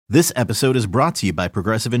This episode is brought to you by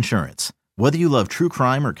Progressive Insurance. Whether you love true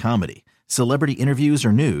crime or comedy, celebrity interviews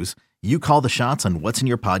or news, you call the shots on what's in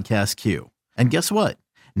your podcast queue. And guess what?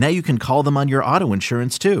 Now you can call them on your auto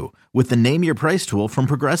insurance too with the Name Your Price tool from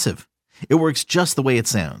Progressive. It works just the way it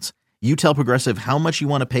sounds. You tell Progressive how much you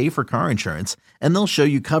want to pay for car insurance, and they'll show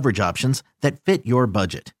you coverage options that fit your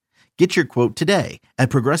budget. Get your quote today at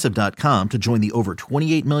Progressive.com to join the over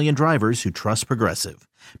 28 million drivers who trust Progressive.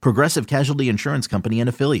 Progressive Casualty Insurance Company and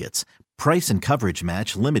Affiliates. Price and coverage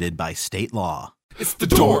match limited by state law. It's the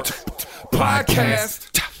Dork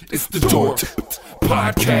Podcast. It's the Dork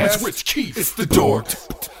Podcast. Rich Keefe. It's the Dork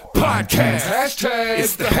Podcast. Hashtag.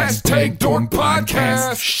 It's the hashtag Dork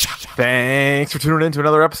Podcast. Thanks for tuning in to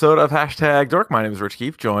another episode of Hashtag Dork. My name is Rich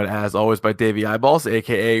Keefe, joined as always by Davey Eyeballs,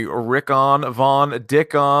 a.k.a. Rickon Von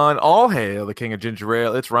Dickon. All hail the king of ginger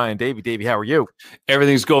ale. It's Ryan. Davey, how are you?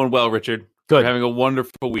 Everything's going well, Richard. Good. We're having a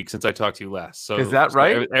wonderful week since I talked to you last. So is that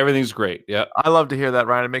right? Everything's great. Yeah. I love to hear that,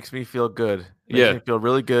 Ryan. It makes me feel good. It makes me feel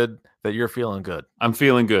really good that you're feeling good. I'm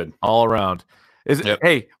feeling good. All around. Is it? Yep.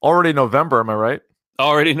 Hey, already November, am I right?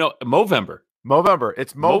 Already no Movember.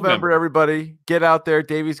 It's Movember, everybody. Get out there.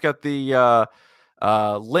 Davey's got the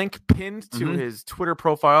link pinned to his Twitter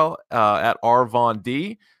profile at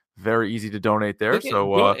rvond. Very easy to donate there.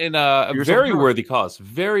 In a very worthy cause.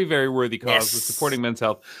 Very, very worthy cause with supporting men's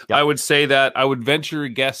health. Yep. I would say that I would venture a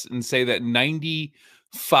guess and say that 95%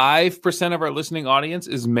 of our listening audience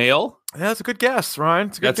is male. Yeah, that's a good guess,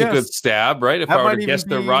 Ryan. That's a good stab, right? If I were to guess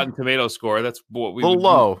the Rotten Tomato score, that's what we would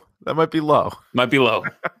low. Do. That might be low. Might be low,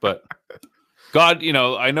 but God,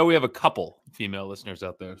 I know we have a couple female listeners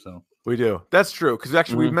out there, so we do. That's true because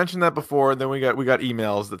actually we mentioned that before, and then we got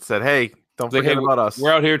emails that said, "Hey, don't forget about us.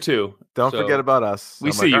 We're out here too. Don't forget about us."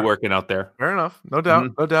 We see you working out there. Fair enough, no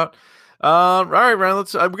doubt, no doubt. All right, Ryan.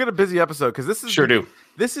 Let's. We got a busy episode because this is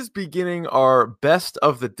This is beginning our best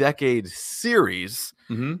of the decade series.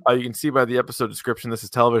 You can see by the episode description, this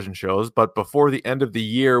is television shows. But before the end of the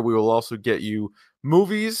year, we will also get you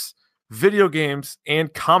movies, video games,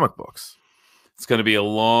 and comic books. It's going to be a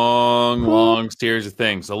long series of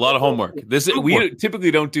things. A lot of homework. We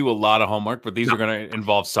typically don't do a lot of homework, but these are going to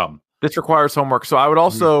involve some. This requires homework. So I would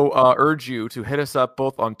also urge you to hit us up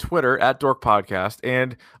both on Twitter at Dork Podcast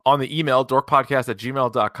and on the email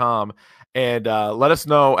dorkpodcast@gmail.com. And let us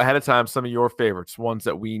know ahead of time some of your favorites, ones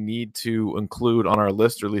that we need to include on our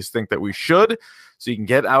list, or at least think that we should, so you can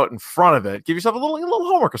get out in front of it. Give yourself a little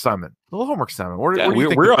homework assignment. We're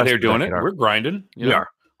out here doing it. We're grinding. We are.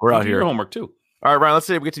 We're out here. Your homework too. All right, Ryan. Let's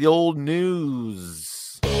say we get to the old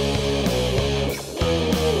news.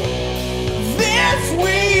 This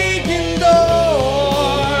week in Dork.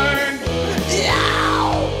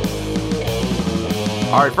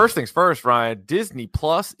 All right, first things first, Ryan. Disney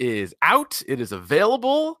Plus is out. It is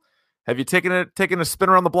available. Have you taken a spin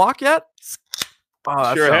around the block yet? Oh,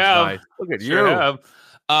 that sure have. Nice. Look at sure you. Have.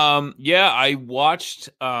 I watched.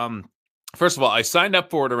 First of all, I signed up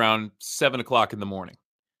for it around 7:00 in the morning.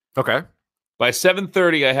 Okay. By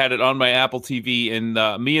 7:30, I had it on my Apple TV, and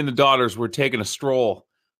me and the daughters were taking a stroll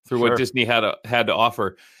through what Disney had to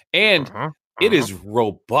offer, and it is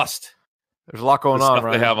robust. There's a lot going on.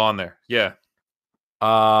 Stuff they have on there. Yeah.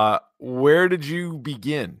 Where did you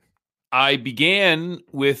begin? I began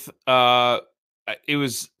with I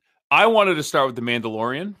wanted to start with The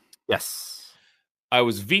Mandalorian. Yes. I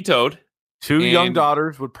was vetoed. Two young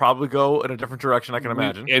daughters would probably go in a different direction, I can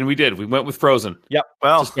imagine. And we did. We went with Frozen. Yep.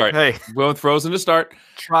 Well, hey. We went with Frozen to start.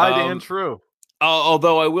 Tried and true.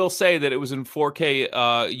 Although I will say that it was in 4K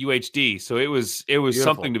UHD, so it was beautiful.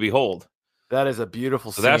 Something to behold. That is a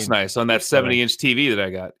beautiful scene. So that's nice on that 70-inch TV that I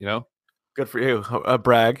got, Good for you.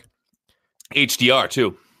 Brag. HDR,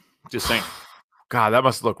 too. Just saying. God, that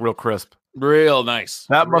must look real crisp. Real nice.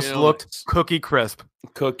 That must look cookie crisp.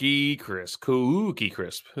 Cookie crisp.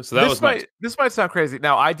 So that was nice. This might sound crazy.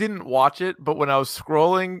 Now, I didn't watch it, but when I was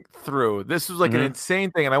scrolling through, this was like an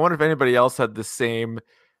insane thing. And I wonder if anybody else had the same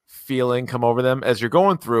feeling come over them as you're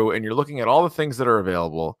going through and you're looking at all the things that are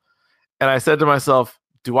available. And I said to myself,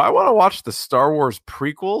 do I want to watch the Star Wars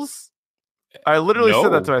prequels? I literally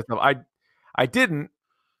said that to myself. I didn't,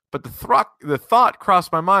 but the thought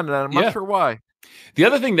crossed my mind, and I'm not sure why. The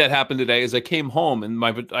other thing that happened today is I came home, and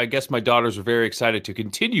I guess my daughters were very excited to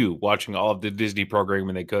continue watching all of the Disney programming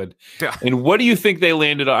when they could. Yeah. And what do you think they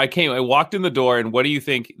landed on? I walked in the door, and what do you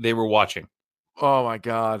think they were watching? Oh my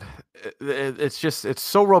God. It's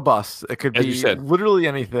so robust. It could be literally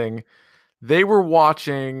anything. They were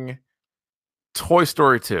watching Toy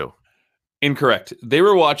Story 2. Incorrect. They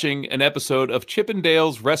were watching an episode of Chip and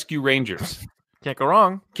Dale's Rescue Rangers. Can't go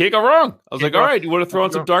wrong. Can't go wrong. I was Can't like, go all wrong. right, you want to throw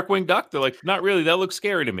on some Darkwing Duck? They're like, not really. That looks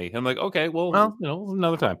scary to me. I'm like, okay, well,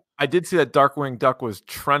 another time. I did see that Darkwing Duck was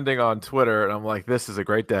trending on Twitter, and I'm like, this is a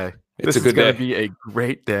great day. It's this is going to be a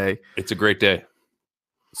great day. It's a great day.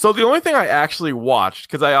 So the only thing I actually watched,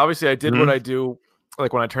 because I did what I do,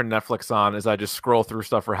 like when I turn Netflix on, is I just scroll through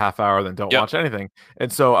stuff for a half hour, then don't watch anything.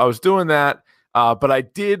 And so I was doing that, but I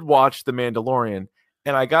did watch The Mandalorian,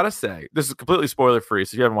 and I gotta say, this is completely spoiler free.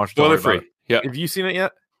 So if you haven't watched it, spoiler free. Yeah. Have you seen it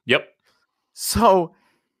yet? Yep. So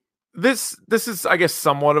this is, I guess,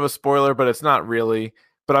 somewhat of a spoiler, but it's not really.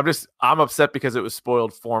 But I'm upset because it was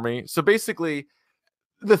spoiled for me. So basically,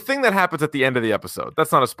 the thing that happens at the end of the episode,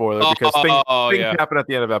 that's not a spoiler because things happen at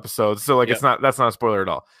the end of episodes. So that's not a spoiler at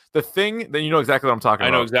all. The thing that you know exactly what I'm talking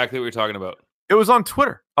about. I know exactly what you're talking about. It was on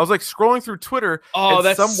Twitter. I was like scrolling through Twitter. Oh,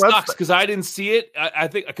 that sucks because I didn't see it. I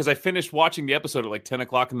think because I finished watching the episode at like 10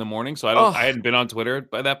 o'clock in the morning. So I hadn't been on Twitter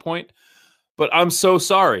by that point. But I'm so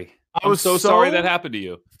sorry. I was so sorry that happened to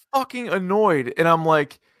you. Fucking annoyed. And I'm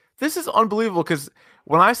like, this is unbelievable because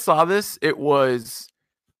when I saw this, it was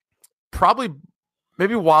probably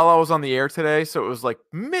maybe while I was on the air today. So it was like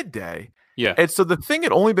midday. Yeah. And so the thing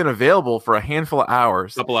had only been available for a handful of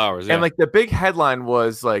hours. Couple hours. Yeah. And like the big headline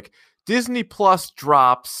was like Disney Plus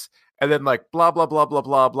drops and then like blah, blah, blah, blah,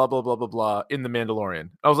 blah, blah, blah, blah, blah, blah in The Mandalorian.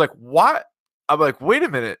 I was like, what? I'm like, wait a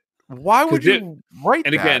minute. Why would you write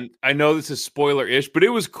that? And again, I know this is spoiler-ish, but it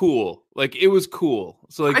was cool. Like it was cool.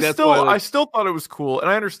 So like I still thought it was cool. And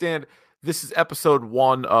I understand this is episode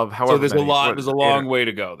 1 of however. So there's there's a long way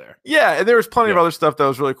to go there. Yeah, and there was plenty of other stuff that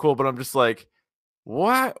was really cool, but I'm just like,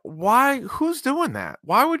 why who's doing that?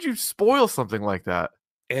 Why would you spoil something like that?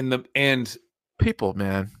 And people,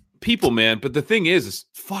 man. But the thing is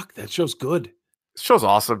fuck, that show's good. The show's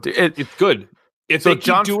awesome, dude. It's good. If they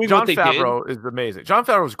keep doing what they did. Jon Favreau is amazing. Jon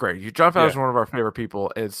Favreau is great. Jon Favreau is one of our favorite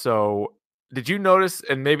people. And so did you notice,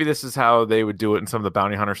 and maybe this is how they would do it in some of the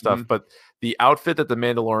bounty hunter stuff, but the outfit that the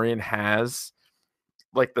Mandalorian has,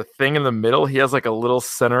 like the thing in the middle, he has like a little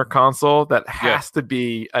center console that has to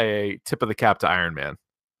be a tip of the cap to Iron Man.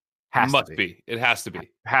 Must be. It has to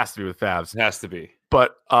be. Has to be with Favs. It has to be.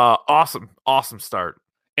 But awesome start.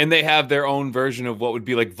 And they have their own version of what would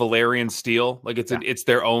be like Valerian steel. Like it's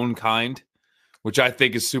their own kind, which I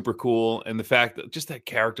think is super cool. And the fact that just that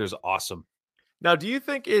character is awesome. Now, do you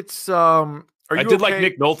think it's I did like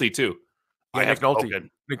Nick Nolte too. Yeah, Nick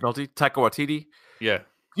Nolte, Taika Waititi. Yeah.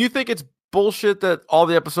 Do you think it's bullshit that all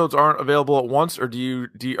the episodes aren't available at once, or are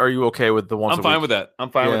you okay with the ones? I'm fine with that. I'm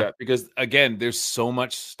fine with that because again, there's so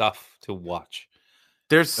much stuff to watch.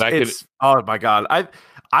 Oh my god,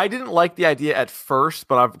 I didn't like the idea at first,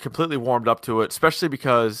 but I've completely warmed up to it, especially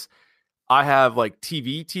because I have like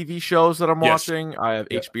TV shows that I'm watching. I have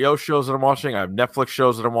HBO shows that I'm watching. I have Netflix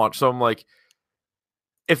shows that I'm watching. So I'm like,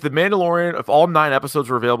 if The Mandalorian, if all 9 episodes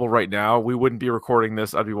were available right now, we wouldn't be recording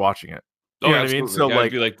this. I'd be watching it. You know what I mean? So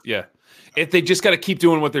if they just got to keep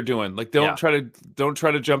doing what they're doing, like don't try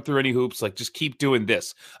to jump through any hoops. Like just keep doing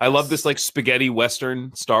this. I love this like spaghetti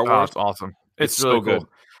Western Star Wars. It's awesome. It's really so cool. Good.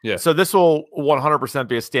 Yeah. So this will 100%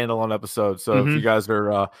 be a standalone episode. So if you guys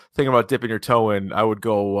are thinking about dipping your toe in, I would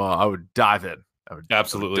go. I would dive in.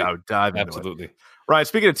 Absolutely. I would dive into Absolutely. it. Right.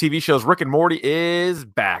 Speaking of TV shows, Rick and Morty is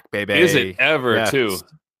back, baby. Is it ever too?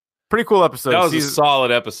 Pretty cool episode. That was a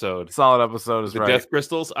solid episode. Solid episode is the right. Death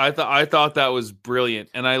Crystals. I thought that was brilliant,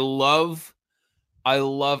 and I love.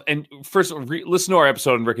 And first, listen to our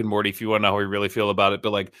episode on Rick and Morty if you want to know how we really feel about it.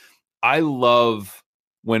 But like, I love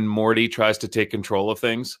when Morty tries to take control of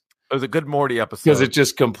things. It was a good Morty episode because it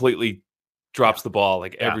just completely drops the ball.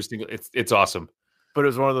 Like every single, it's awesome. But it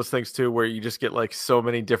was one of those things too where you just get like so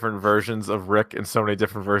many different versions of Rick and so many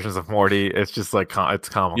different versions of Morty. It's just like it's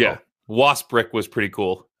comical. Yeah, Wasp Rick was pretty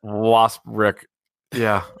cool. Wasp Rick,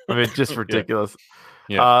 yeah. I mean, just ridiculous.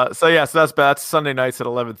 Yeah. So that's Sunday nights at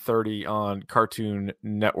 11:30 on Cartoon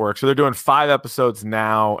Network. So they're doing 5 episodes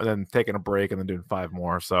now, and then taking a break, and then doing 5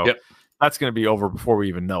 more. So that's going to be over before we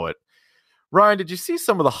even know it. Ryan, did you see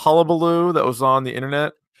some of the hullabaloo that was on the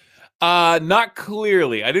internet? Not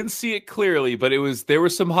clearly. I didn't see it clearly, but there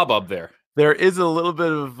was some hubbub there. There is a little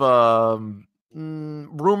bit of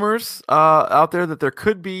rumors out there that there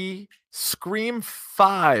could be Scream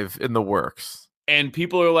 5 in the works. And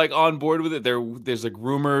people are like on board with it. There's like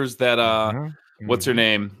rumors that what's her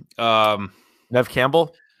name? Neve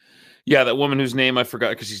Campbell? Yeah, that woman whose name I forgot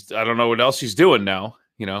because I don't know what else she's doing now.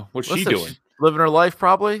 You know, what's she doing? Living her life,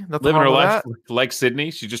 probably. Living her life like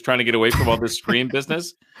Sydney. She's just trying to get away from all this Scream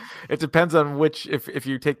business. It depends on which, if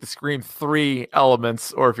you take the Scream 3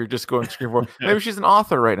 elements or if you're just going Scream 4. Maybe she's an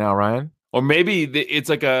author right now, Ryan. Or maybe it's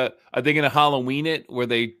like I think in a Halloween where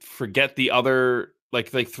they forget the other like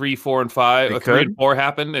 3, 4, and 5, or 3 and 4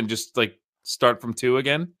 happen, and just like start from 2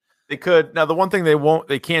 again? They could. Now, the one thing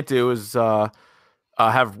they can't do is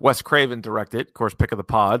have Wes Craven direct it. Of course, pick of the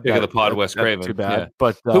pod. Wes Craven. Too bad. Yeah.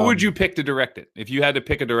 But who would you pick to direct it? If you had to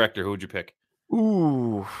pick a director, who would you pick?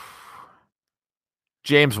 Ooh,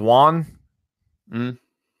 James Wan.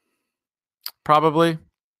 Probably.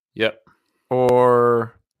 Yep.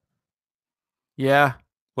 Or yeah.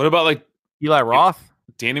 What about like Eli Roth?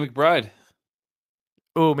 Danny McBride.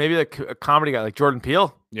 Oh, maybe like a comedy guy like Jordan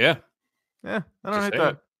Peele. Yeah. Yeah, I don't hate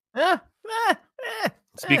that. Yeah.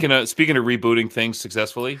 Speaking of rebooting things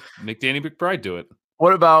successfully, make Danny McBride do it.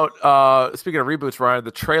 What about speaking of reboots, Ryan?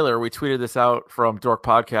 The trailer, we tweeted this out from Dork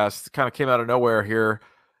Podcast. Kind of came out of nowhere here.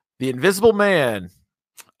 The Invisible Man.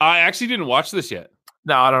 I actually didn't watch this yet.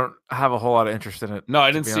 No, I don't have a whole lot of interest in it. No, I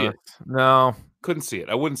didn't see it. No, couldn't see it.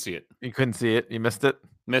 I wouldn't see it. You couldn't see it. You missed it.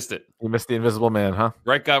 Missed it. You missed the Invisible Man, huh?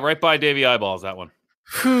 Right by Davey Eyeballs. That one.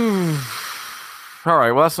 All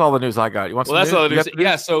right. Well, that's all the news I got. You want? Well, that's all the news.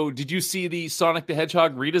 Yeah. So, did you see the Sonic the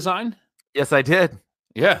Hedgehog redesign? Yes, I did.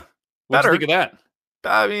 Yeah. What did you think of that?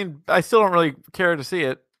 I mean, I still don't really care to see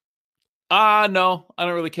it. No, I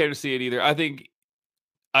don't really care to see it either. I think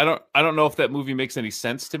I don't know if that movie makes any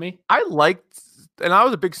sense to me. I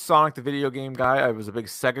was a big Sonic the video game guy. I was a big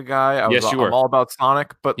Sega guy. I'm all about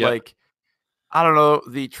Sonic, but like, I don't know,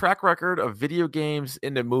 the track record of video games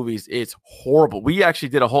into movies, it's horrible. We actually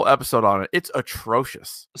did a whole episode on it. It's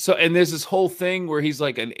atrocious. So, and there's this whole thing where he's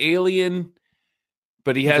like an alien,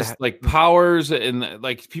 but he has like powers, and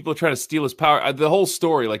like people are trying to steal his power. The whole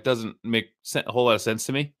story like doesn't make a whole lot of sense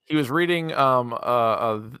to me. He was reading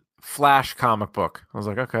a Flash comic book. I was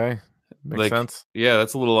like, okay, makes sense. Yeah,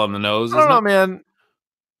 that's a little on the nose. I don't know, man.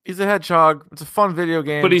 He's a hedgehog. It's a fun video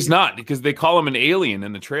game. But he's not, because they call him an alien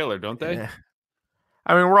in the trailer, don't they? Yeah.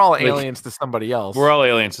 I mean, we're all aliens to somebody else. We're all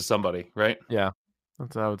aliens to somebody, right? Yeah.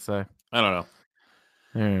 That's what I would say. I don't know.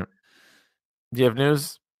 All right. Do you have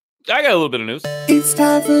news? I got a little bit of news. It's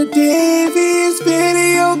time for Davey's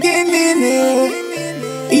Video Game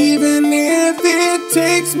Minute. Even if it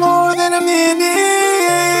takes more than a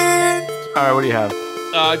minute. All right, what do you have?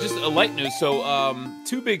 Just a light news. So,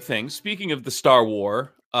 2 big things. Speaking of the Star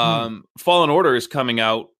War, Fallen Order is coming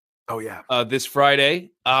out. Oh yeah, this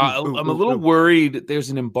Friday. I'm a little worried. There's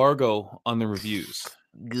an embargo on the reviews.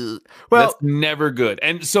 Well, that's never good.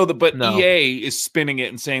 And so, EA is spinning it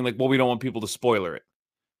and saying like, "Well, we don't want people to spoiler it."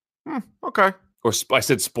 Okay. Or I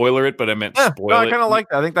said spoiler it, but I meant spoil it. I kind of like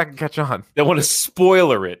that. I think that can catch on. They want to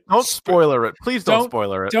spoiler it. Don't spoiler it. Please don't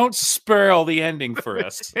spoiler it. Don't spoil the ending for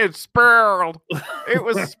us. It's spoiled. It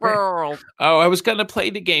was spoiled. Oh, I was going to play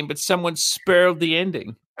the game, but someone spoiled the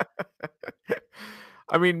ending.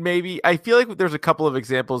 I mean, maybe. I feel like there's a couple of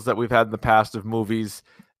examples that we've had in the past of movies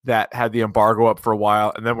that had the embargo up for a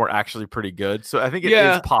while and then were actually pretty good. So I think it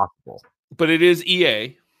is possible. But it is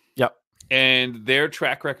EA. Yep. And their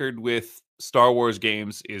track record with Star Wars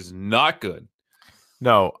games is not good.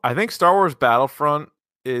 No, I think Star Wars Battlefront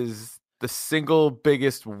is the single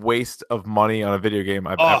biggest waste of money on a video game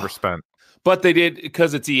I've ever spent. But they did,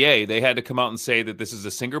 because it's EA, they had to come out and say that this is a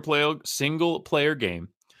single player game.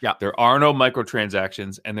 Yeah. There are no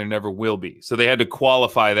microtransactions, and there never will be. So they had to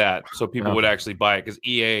qualify that so people would actually buy it, because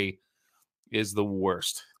EA is the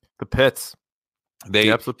worst. The pits. The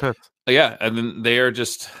absolute pits. Yeah, and then they are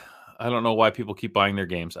just... I don't know why people keep buying their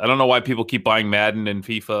games. I don't know why people keep buying Madden and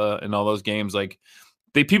FIFA and all those games. Like,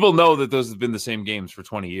 people know that those have been the same games for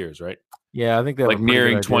 20 years, right? Yeah, I think they're like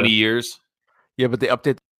nearing 20 years. Yeah, but they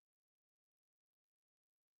update.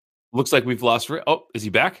 Looks like we've lost. Oh, is he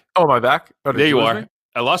back? Oh, am I back? Oh, there you are. Me?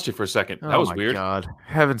 I lost you for a second. That was weird. God,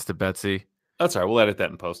 heavens to Betsy. That's all right. We'll edit that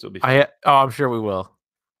in post. It'll be fine. I'm sure we will.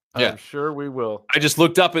 Yeah. I'm sure we will. I just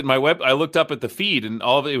looked up at my web. I looked up at the feed, and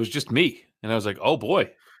all of it was just me. And I was like, "Oh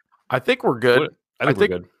boy, I think we're good." I think we're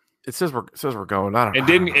good. It says we're going. I don't know. It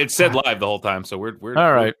didn't. It said live the whole time, so we're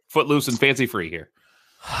all right. Footloose and fancy free here.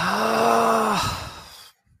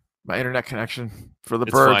 My internet connection for the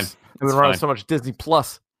birds. I've been running so much Disney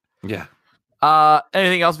Plus. Yeah.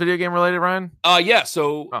 Anything else video game related, Ryan? Yeah.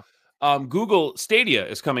 So, Google Stadia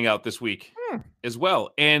is coming out this week as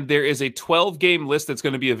well, and there is a 12-game list that's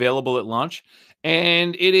going to be available at launch,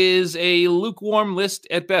 and it is a lukewarm list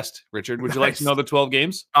at best. Richard, would you like to know the 12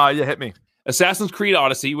 games? Yeah, hit me. Assassin's Creed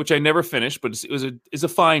Odyssey, which I never finished, but is a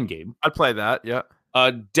fine game. I'd play that. Yeah.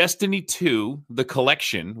 Destiny 2, the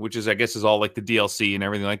collection, which is I guess is all like the DLC and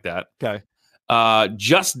everything like that. Okay.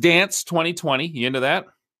 Just Dance 2020. You into that?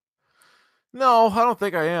 No, I don't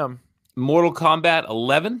think I am. Mortal Kombat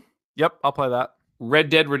 11. Yep, I'll play that. Red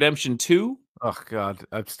Dead Redemption 2. Oh God,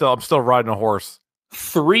 I'm still riding a horse.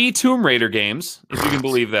 3 Tomb Raider games, if you can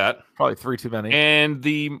believe that. Probably 3 too many. And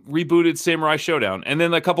the rebooted Samurai Showdown. And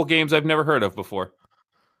then a couple games I've never heard of before.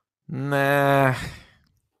 Nah.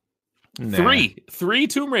 3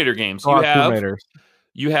 Tomb Raider games. Tomb Raiders.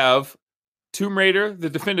 You have Tomb Raider, the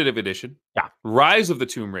definitive edition. Yeah. Rise of the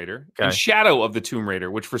Tomb Raider. Okay. And Shadow of the Tomb Raider,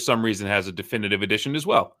 which for some reason has a definitive edition as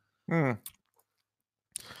well.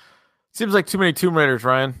 Seems like too many Tomb Raiders,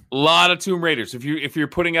 Ryan. A lot of Tomb Raiders. If you're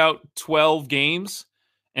putting out 12 games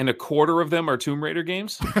and a quarter of them are Tomb Raider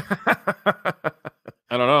games, I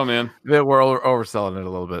don't know, man. We're overselling it a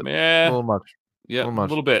little bit. Yeah, a little much. Yeah, a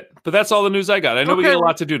little bit. But that's all the news I got. I know we got a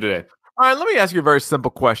lot to do today. All right, let me ask you a very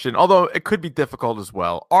simple question, although it could be difficult as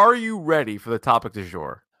well. Are you ready for the topic du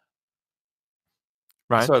jour?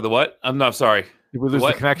 Right? Sorry, the what? I'm not sorry. Did we lose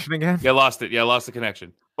the connection again? Yeah, lost it. Yeah, lost the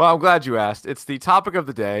connection. Well, I'm glad you asked. It's the topic of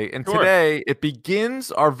the day. And today it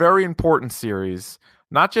begins our very important series,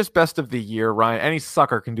 not just best of the year, Ryan. Any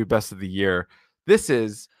sucker can do best of the year. This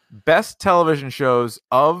is best television shows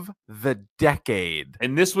of the decade.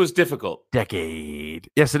 And this was difficult. Decade.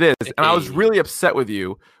 Yes, it is. Decade. And I was really upset with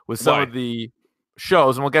you with some of the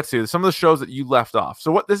shows, and we'll get to some of the shows that you left off.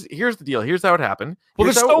 So here's the deal. Here's how it happened. Well,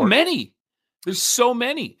 there's so many. There's so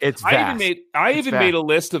many. It's vast. I even made a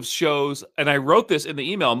list of shows, and I wrote this in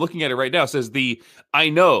the email. I'm looking at it right now. It says I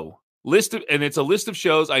know list of, and it's a list of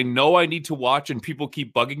shows I know I need to watch, and people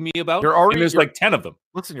keep bugging me about. There's like 10 of them.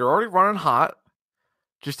 Listen, you're already running hot.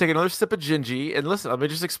 Just take another sip of Gingy, and listen. Let me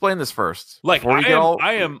just explain this first. Like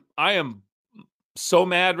I am so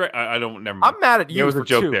mad. Right? I don't. Never mind. I'm mad at you. There was a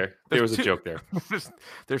joke 2. there. There was a joke there.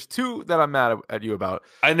 There's 2 that I'm mad at you about.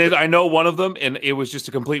 And then I know one of them, and it was just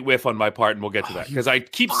a complete whiff on my part, and we'll get to that because I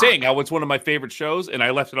keep saying how it's one of my favorite shows, and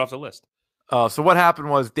I left it off the list. So what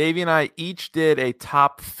happened was Davey and I each did a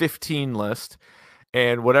top 15 list,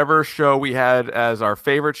 and whatever show we had as our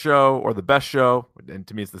favorite show or the best show, and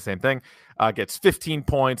to me it's the same thing, gets 15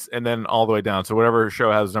 points, and then all the way down. So whatever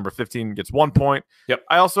show has number 15 gets 1 point. Yep.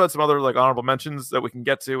 I also had some other like honorable mentions that we can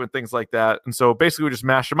get to and things like that. And so basically we just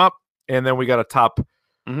mash them up, and then we got a top.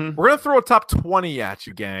 We're gonna throw a top 20 at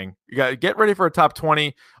you, gang. You got to get ready for a top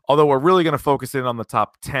 20. Although we're really gonna focus in on the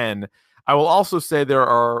top 10. I will also say there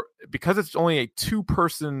are, because it's only a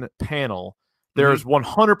 2-person panel, there's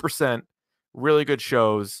 100% really good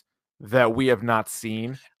shows that we have not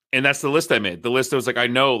seen. And that's the list I made. The list I was like, I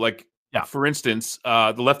know, like, for instance,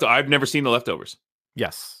 I've never seen The Leftovers.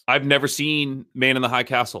 Yes. I've never seen Man in the High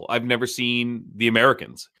Castle. I've never seen The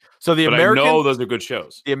Americans. So I know those are good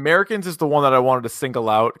shows. The Americans is the one that I wanted to single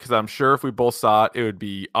out because I'm sure if we both saw it, it would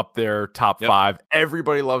be up there, top 5.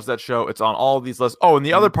 Everybody loves that show. It's on all of these lists. Oh, and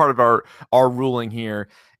the other part of our ruling here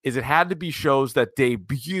is it had to be shows that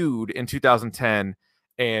debuted in 2010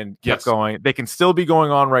 and kept going. They can still be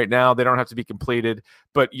going on right now. They don't have to be completed.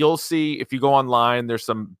 But you'll see if you go online, there's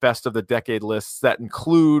some best of the decade lists that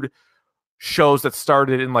include shows that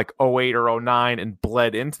started in like 08 or 09 and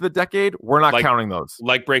bled into the decade. We're not counting those.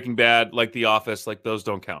 Like Breaking Bad, like The Office, like those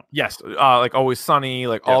don't count. Yes. Like Always Sunny,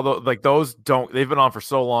 like all those, like those don't, they've been on for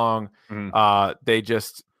so long. They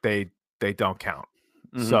don't count.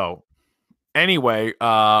 So anyway,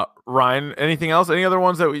 Ryan, anything else? Any other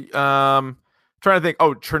ones that we trying to think?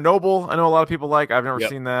 Oh, Chernobyl. I know a lot of people like. I've never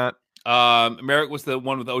seen that. America was the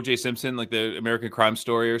one with O.J. Simpson, like the American Crime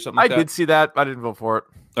Story or something like that. I did see that. I didn't vote for it.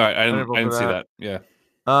 All right, I didn't see that. Yeah.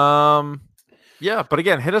 Yeah, but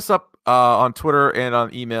again, hit us up on Twitter and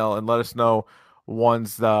on email and let us know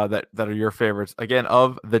ones that are your favorites. Again,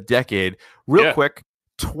 of the decade. Real quick,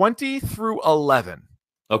 20 through 11.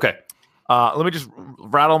 Okay. Let me just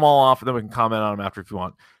rattle them all off, and then we can comment on them after if you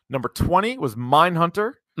want. Number 20 was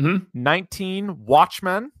Mindhunter. 19,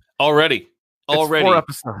 Watchmen. Already. 4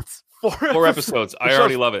 episodes. 4 episodes. I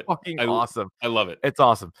already love it. Fucking awesome. I love it. It's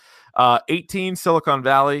awesome. 18, Silicon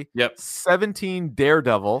Valley. Yep. 17,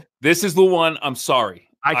 Daredevil. This is the one. I'm sorry.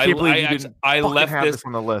 I can't believe you didn't left this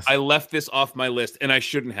on the list. I left this off my list, and I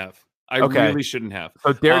shouldn't have. I really shouldn't have.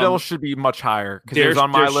 So Daredevil should be much higher because it was on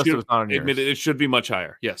my list. It was not on yours. Admit it should be much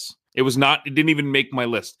higher. Yes. It was not. It didn't even make my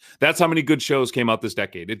list. That's how many good shows came out this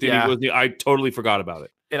decade. It didn't. I totally forgot about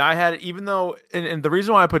it. And I had, even though, and the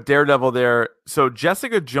reason why I put Daredevil there, so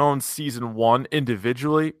Jessica Jones season 1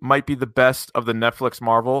 individually might be the best of the Netflix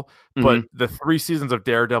Marvel, but the 3 seasons of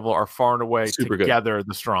Daredevil are far and away together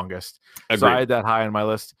the strongest. Agreed. So I had that high on my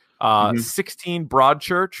list. 16,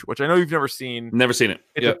 Broadchurch, which I know you've never seen. Never seen it.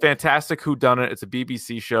 It's a fantastic whodunit. It's a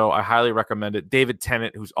BBC show. I highly recommend it. David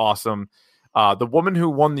Tennant, who's awesome. The woman who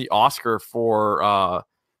won the Oscar for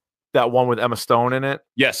that one with Emma Stone in it.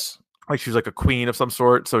 Yes. Like she was like a queen of some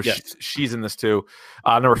sort. So she's in this too.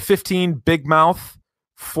 Number 15, Big Mouth.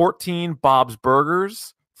 14, Bob's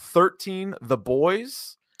Burgers. 13, The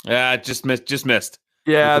Boys. Yeah, just missed.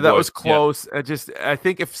 Yeah, that Boys. was close. I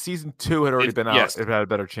think if season 2 had already been out, it had a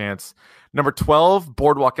better chance. Number 12,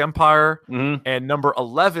 Boardwalk Empire. Mm-hmm. And number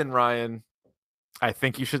 11, Ryan, I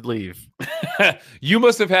Think You Should Leave. You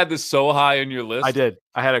must have had this so high on your list. I did.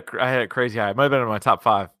 I had a crazy high. It might have been in my top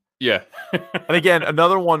 5. Yeah. And again,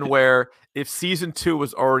 another one where if season 2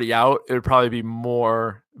 was already out, it would probably be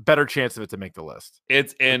better chance of it to make the list.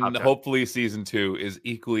 And hopefully season 2 is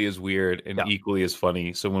equally as weird and equally as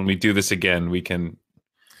funny. So when we do this again, we can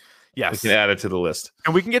add it to the list.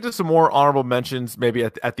 And we can get to some more honorable mentions maybe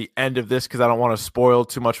at the end of this, because I don't want to spoil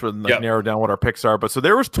too much with narrow down what our picks are. But so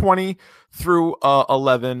there was 20 through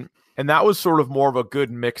 11, and that was sort of more of a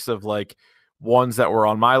good mix of like ones that were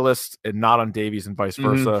on my list and not on Davies and vice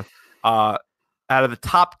versa. Out of the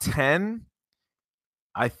top 10,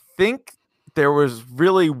 I think there was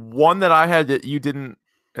really one that I had that you didn't,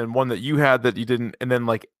 and one that you had that you didn't, and then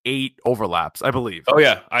like 8 overlaps, I believe. Oh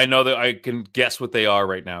yeah, I know that. I can guess what they are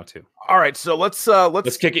right now too. All right, so let's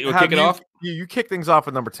kick it off. You kick things off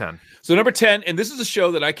with number 10. So number 10, and this is a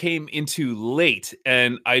show that I came into late,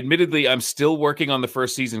 and I'm still working on the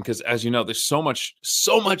first season because, as you know, there's so much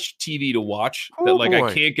TV to watch that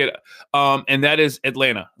I can't get. And that is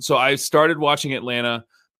Atlanta. So I started watching Atlanta.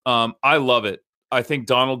 I love it. I think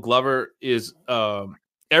Donald Glover is.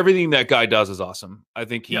 Everything that guy does is awesome. I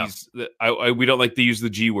think he's. We don't like to use the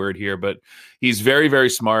G word here, but he's very, very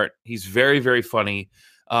smart. He's very, very funny.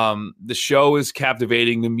 The show is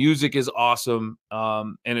captivating. The music is awesome.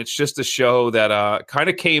 And it's just a show that kind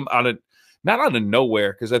of came not out of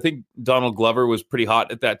nowhere, because I think Donald Glover was pretty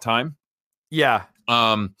hot at that time. Yeah.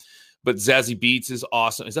 But Zazie Beetz is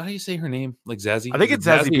awesome. Is that how you say her name? Like Zazie? I think it's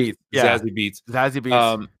Zazie Beetz. Yeah. Zazie Beetz. Zazie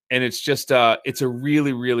Beetz. And it's just it's a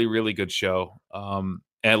really, really, really good show.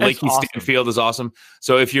 And Lakeith Stanfield is awesome.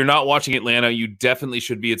 So if you're not watching Atlanta, you definitely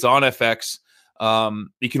should be. It's on FX.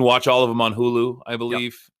 You can watch all of them on Hulu, I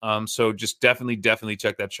believe. So just definitely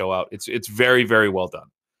check that show out. It's very, very well done.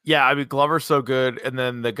 Yeah, I mean, Glover's so good. And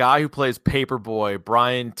then the guy who plays Paperboy,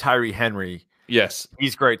 Brian Tyree Henry. Yes.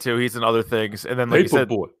 He's great too. He's in other things. And then like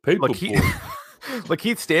Paperboy.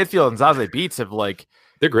 Lakeith Stanfield and Zazie Beetz have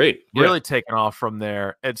they're great. Really taken off from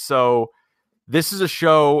there. And so this is a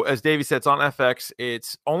show, as Davey said, it's on FX.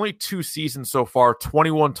 It's only 2 seasons so far,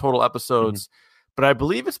 21 total episodes, but I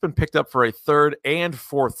believe it's been picked up for a 3rd and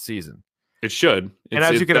 4th season. It should. And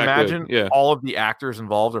as you can imagine, all of the actors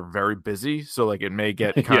involved are very busy. So like it may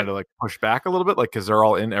get kind of like pushed back a little bit, like because they're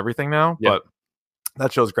all in everything now. Yeah. But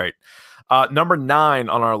that show's great. Number 9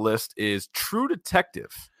 on our list is True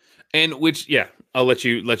Detective. And which, I'll let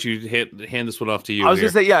you hand this one off to you. I was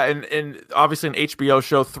going to say, and obviously an HBO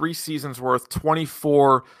show, 3 seasons worth,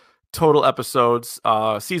 24 total episodes.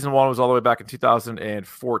 Season 1 was all the way back in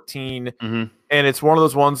 2014. And it's one of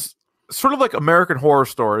those ones, sort of like American Horror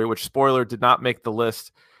Story, which, spoiler, did not make the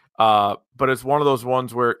list. But it's one of those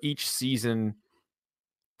ones where each season,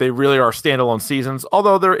 they really are standalone seasons,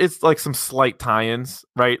 although there is like some slight tie-ins,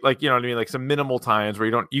 right? Like, you know what I mean? Like some minimal tie-ins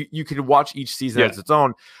where you can watch each season as its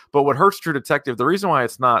own. But what hurts True Detective, the reason why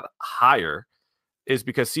it's not higher is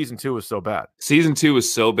because season 2 was so bad. Season 2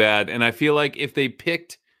 was so bad. And I feel like if they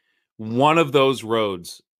picked one of those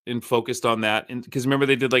roads and focused on that, and because remember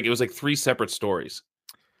they did it was like 3 separate stories.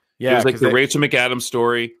 Yeah. It was like the Rachel McAdams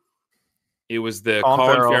story. It was the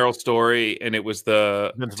Colin Farrell story, and it was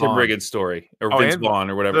the Tim Riggins story, or Vince Vaughn,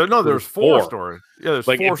 or whatever. No, there's 4 stories. Yeah, there's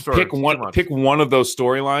 4 stories. Pick one of those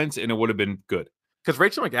storylines, and it would have been good. Because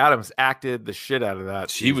Rachel McAdams acted the shit out of that.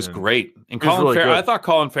 She was great, and Colin Farrell. I thought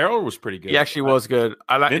Colin Farrell was pretty good. He actually was good.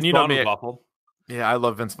 Vince Vaughn was awful. Yeah, I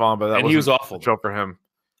love Vince Vaughn, but he was awful. Show for him.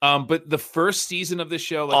 But the first season of this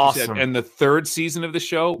show, like you said, and the 3rd season of the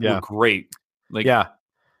show were great.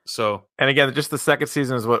 So, and again, just the 2nd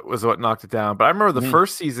season was what knocked it down. But I remember the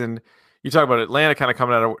first season. You talk about Atlanta kind of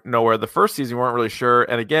coming out of nowhere. The first season, we weren't really sure.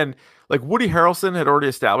 And again, like Woody Harrelson had already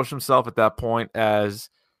established himself at that point as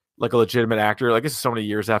like a legitimate actor. Like this is so many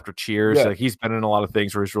years after Cheers. Like he's been in a lot of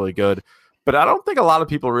things where he's really good. But I don't think a lot of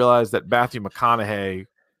people realize that Matthew McConaughey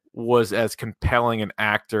was as compelling an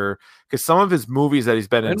actor, because some of his movies that he's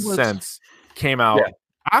been in since came out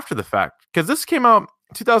after the fact. Because this came out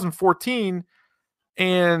in 2014.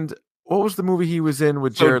 And what was the movie he was in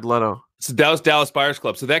with Jared Leto? So that was Dallas Buyers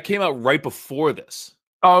Club. So that came out right before this.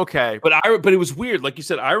 Oh, okay. But it was weird. Like you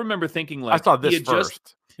said, I remember thinking like I saw this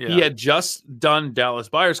first. He had just done Dallas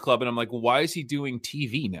Buyers Club, and I'm like, why is he doing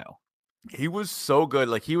TV now? He was so good.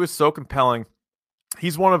 Like he was so compelling.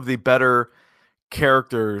 He's one of the better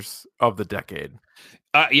characters of the decade.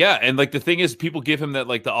 Yeah, and like the thing is, people give him that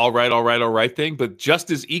like the all right thing, but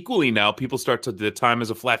just as equally now, people start to the time as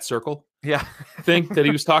a flat circle Yeah, thing that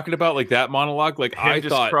he was talking about, like that monologue. Like him I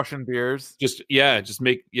just thought, crushing beers.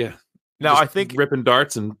 Now I think ripping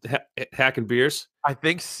darts and hacking beers. I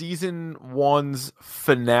think season 1's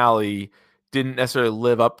finale didn't necessarily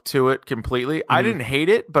live up to it completely. I didn't hate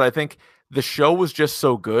it, but I think the show was just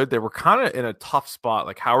so good. They were kind of in a tough spot.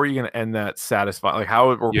 Like, how are you going to end that satisfying? Like,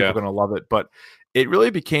 how are people going to love it? But it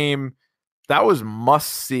really became that was must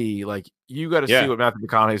see. Like, you got to see what Matthew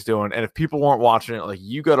McConaughey's doing. And if people weren't watching it, like,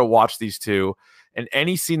 you got to watch these two. And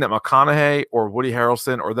any scene that McConaughey or Woody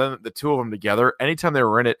Harrelson or then the two of them together, anytime they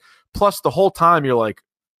were in it, plus the whole time you're like,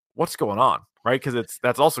 what's going on? Right? Because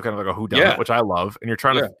that's also kind of like a whodunit, which I love. And you're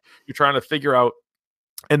trying to figure out,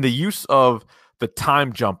 and the use of the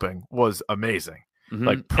time jumping was amazing.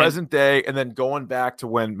 Like present day, and then going back to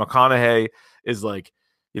when McConaughey is like,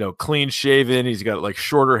 clean shaven, he's got like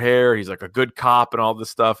shorter hair, he's like a good cop and all this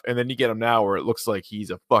stuff. And then you get him now where it looks like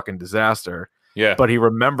he's a fucking disaster. Yeah. But he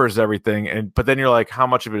remembers everything. But then you're like, how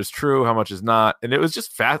much of it is true? How much is not? And it was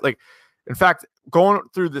just fast. Like, in fact, going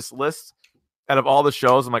through this list out of all the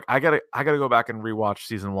shows, I'm like, I gotta go back and rewatch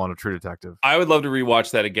season 1 of True Detective. I would love to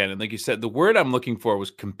rewatch that again. And like you said, the word I'm looking for was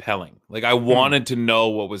compelling. Like I wanted to know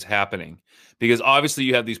what was happening, because obviously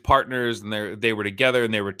you have these partners and they were together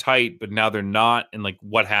and they were tight, but now they're not. And like,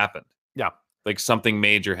 what happened? Yeah. Like something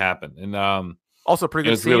major happened. And also pretty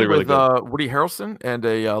good scene with Woody Harrelson and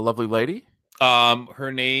a lovely lady.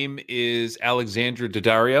 Her name is Alexandra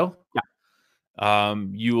Daddario.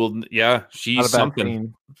 Yeah. She's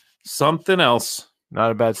something else.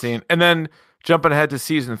 Not a bad scene. And then jumping ahead to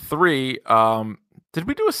season 3, did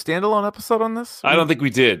we do a standalone episode on this? I don't think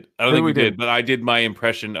we did. I don't think we did, but I did my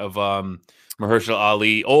impression of Mahershala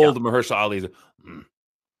Ali, Mahershala Ali.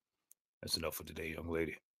 That's enough for today, young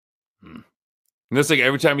lady. And that's like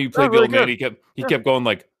every time he played the old man, he kept going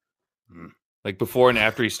like before and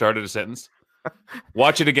after he started a sentence.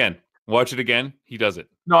 Watch it again. He does it.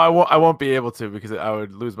 No, I won't be able to, because I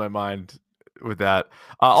would lose my mind with that.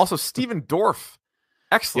 Also, Stephen Dorff,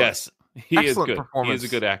 excellent. Yes, he is good. He is a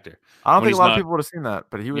good actor. I don't think a lot of people would have seen that,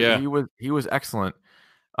 but he was excellent.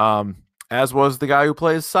 As was the guy who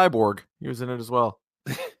plays Cyborg. He was in it as well.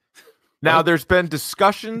 Now, there's been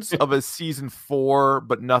discussions of a season 4,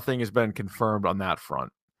 but nothing has been confirmed on that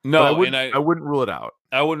front. No, I wouldn't rule it out.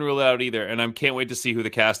 I wouldn't rule it out either, and I can't wait to see who the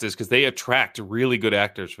cast is, because they attract really good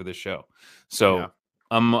actors for this show. So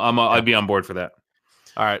I'd be on board for that.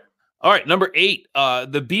 All right. Number 8,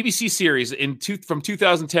 the BBC series from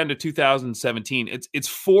 2010 to 2017. It's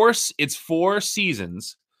four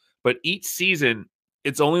seasons, but each season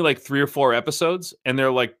it's only like 3 or 4 episodes, and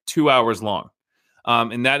they're like 2 hours long.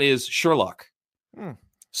 And that is Sherlock,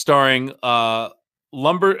 starring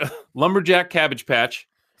Lumberjack Cabbage Patch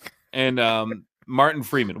and Martin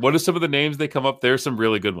Freeman. What are some of the names they come up? There's some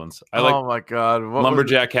really good ones. Oh my god,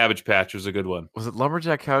 Lumberjack Cabbage Patch was a good one. Was it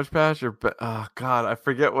Lumberjack Cabbage Patch or oh god, I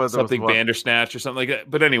forget what something Bandersnatch or something like that.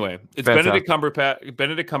 But anyway, it's Benedict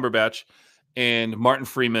Cumberbatch and Martin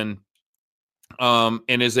Freeman,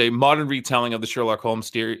 and is a modern retelling of the Sherlock Holmes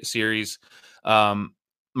series.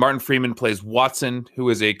 Martin Freeman plays Watson, who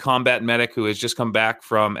is a combat medic who has just come back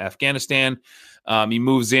from Afghanistan. He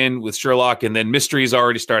moves in with Sherlock, and then mysteries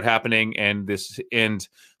already start happening. And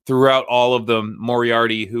throughout all of them,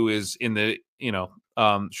 Moriarty, who is in the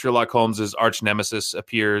Sherlock Holmes's arch nemesis,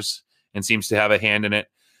 appears and seems to have a hand in it.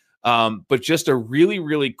 But just a really,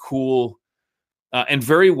 really cool and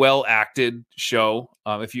very well acted show.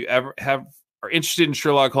 If you ever are interested in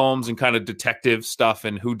Sherlock Holmes and kind of detective stuff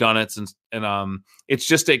and whodunits, and it's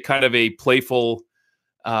just a kind of a playful,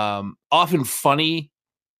 often funny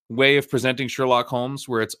way of presenting Sherlock Holmes,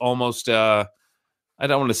 where it's almost I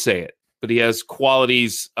don't want to say it, but he has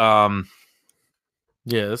qualities obsessive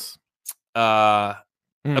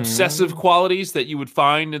qualities that you would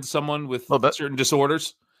find in someone with certain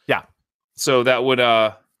disorders. So that would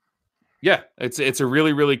it's a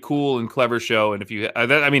really, really cool and clever show. And if you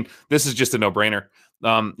this is just a no-brainer.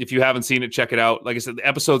 If you haven't seen it, check it out. Like I said, the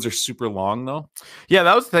episodes are super long though. Yeah,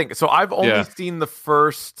 that was the thing. So I've only seen the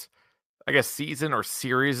first, I guess, season or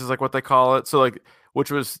series is like what they call it. So like,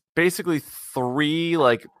 which was basically 3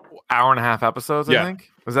 like hour-and-a-half episodes, I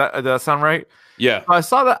think. Does that sound right? Yeah. I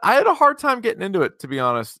saw that. I had a hard time getting into it, to be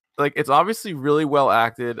honest. Like, it's obviously really well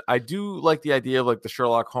acted. I do like the idea of like the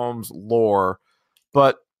Sherlock Holmes lore,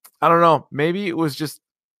 but I don't know. Maybe it was just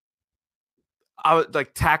I was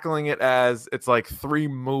like tackling it as it's like 3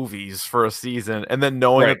 movies for a season, and then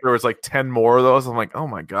knowing that there was like 10 more of those, I'm like, oh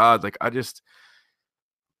my god! Like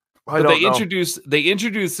I But don't they know.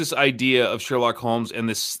 introduced this idea of Sherlock Holmes and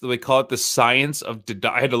this, they call it the science of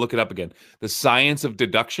I had to look it up again. The science of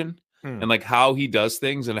deduction, Hmm. and like how he does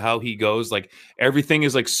things and how he goes, like everything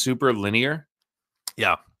is like super linear.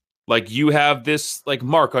 Yeah. Like you have this like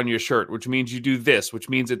mark on your shirt, which means you do this, which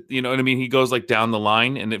means it, you know what I mean? He goes like down the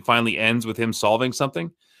line and it finally ends with him solving something.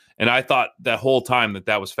 And I thought that whole time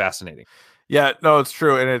that was fascinating. Yeah, no, it's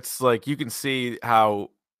true. And it's like you can see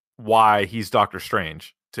why he's Doctor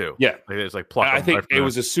Strange too. Yeah. Like, it's like pluck I him think right from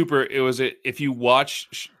if you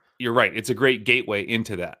watch, you're right. It's a great gateway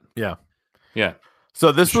into that. Yeah. Yeah.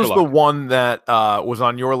 So this was the Sherlock. one that was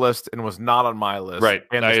on your list and was not on my list. Right.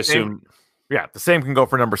 And I the same- assume. Yeah, the same can go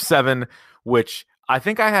for number 7, which I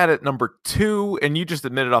think I had at number 2, and you just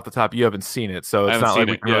admitted off the top you haven't seen it, so I it's haven't not like seen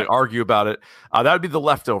we it, can really yeah. argue about it. That would be The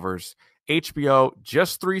Leftovers. HBO,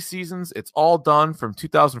 just 3 seasons. It's all done from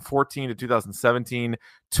 2014 to 2017.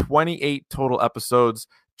 28 total episodes.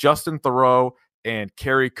 Justin Theroux and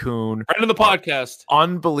Carrie Coon. Friend of the podcast.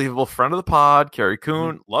 Unbelievable. Friend of the pod, Carrie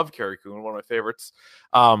Coon. Love Carrie Coon, one of my favorites.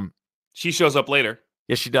 She shows up later.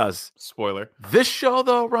 Yes, she does. Spoiler. This show,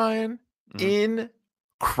 though, Ryan,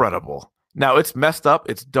 incredible. Now it's messed up.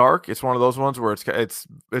 It's dark. It's one of those ones where it's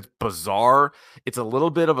bizarre. It's a little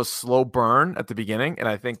bit of a slow burn at the beginning, and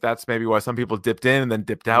I think that's maybe why some people dipped in and then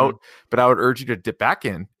dipped out. But I would urge you to dip back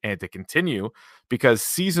in and to continue, because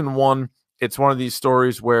season 1, it's one of these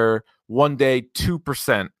stories where one day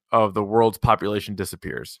 2% of the world's population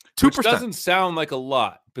disappears. 2%. Which doesn't sound like a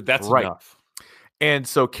lot, but that's Right. enough. And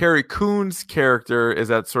so Carrie Coon's character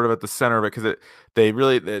is at the center of it, because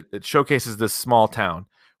it showcases this small town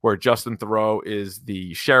where Justin Theroux is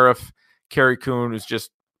the sheriff. Carrie Coon is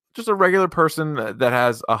just a regular person that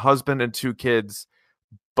has a husband and 2 kids,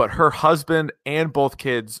 but her husband and both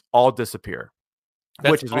kids all disappear.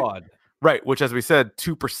 That's which is odd. Right, which, as we said,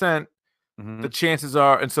 2%. The chances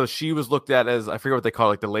are, and so she was looked at as, I forget what they call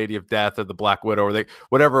it, like the Lady of Death or the Black Widow, or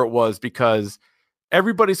whatever it was, because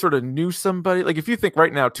everybody sort of knew somebody. Like if you think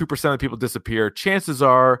right now 2% of people disappear, chances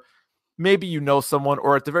are maybe you know someone,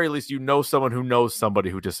 or at the very least you know someone who knows somebody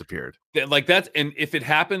who disappeared. Like that's, and if it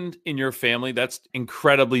happened in your family, that's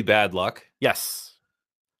incredibly bad luck. Yes.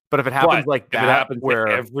 But if it happens like that, if it happens where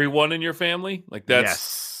to everyone in your family, like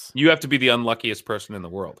that's, you have to be the unluckiest person in the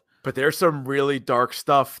world. But there's some really dark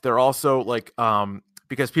stuff. They're also like,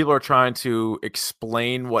 because people are trying to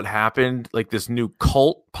explain what happened, like this new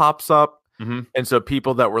cult pops up. And so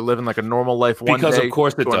people that were living like a normal life one because day, of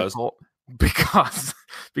course it join a does. cult.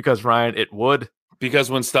 Because Ryan, it would.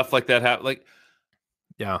 Because when stuff like that happens, like,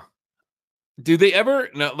 yeah. Do they ever?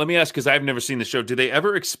 Now, let me ask, because I've never seen the show. Do they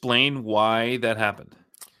ever explain why that happened?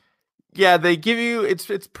 Yeah, they give you.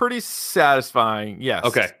 It's pretty satisfying. Yes.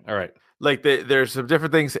 Okay. All right. Like there's some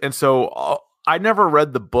different things, and so I never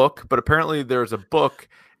read the book, but apparently there's a book,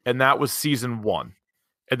 and that was season 1,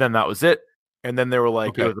 and then that was it. And then they were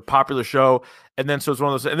like, it was a popular show, and then so it's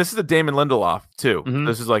one of those. And this is a Damon Lindelof too.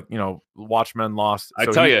 This is like, Watchmen, Lost. I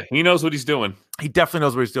tell you, he knows what he's doing. He definitely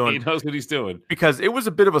knows what he's doing. He knows what he's doing, because it was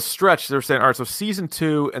a bit of a stretch. They were saying, all right, so season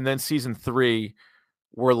 2 and then season 3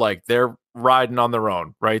 were like they're riding on their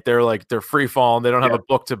own, right? They're free falling. They don't have a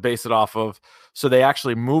book to base it off of, so they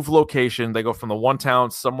actually move location. They go from the one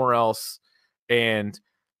town somewhere else, and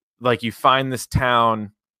like you find this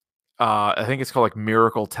town. I think it's called like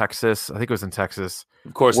Miracle, Texas. I think it was in Texas.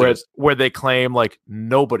 Of course, where they claim like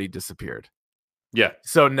nobody disappeared. Yeah.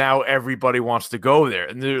 So now everybody wants to go there,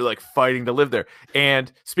 and they're like fighting to live there.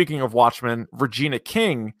 And speaking of Watchmen, Regina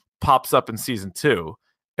King pops up in season 2,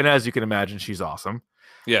 and as you can imagine, she's awesome.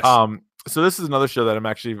 Yes. So this is another show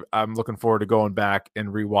that I'm looking forward to going back and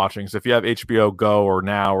rewatching. So if you have HBO Go or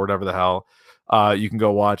Now or whatever the hell, you can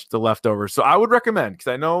go watch The Leftovers. So I would recommend,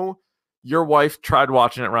 because I know your wife tried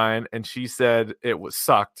watching it, Ryan, and she said it was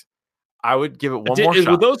sucked. I would give it one more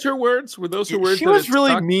shot. Were those her words? She was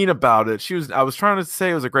really mean about it. I was trying to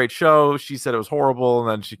say it was a great show. She said it was horrible, and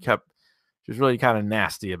then she was really kind of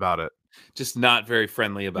nasty about it. Just not very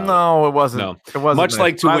friendly about it. No, it wasn't. No. It wasn't much nice.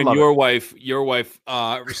 like to I when love your wife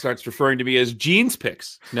starts referring to me as Jeans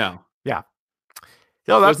Picks now. Yeah.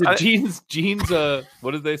 Was it Jeans?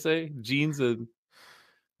 What did they say? Jeans.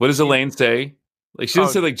 What does Elaine say? Like she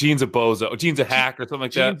doesn't say like Gene's a bozo, Gene's a hack, or something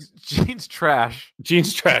like that. Gene's trash.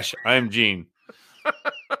 Gene's trash. I am Gene.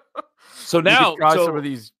 So now, try some of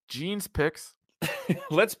these Jeans picks.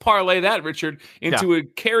 Let's parlay that, Richard, into a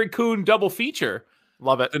Carrie Coon double feature.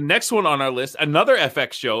 Love it. The next one on our list, another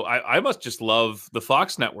FX show. I must just love the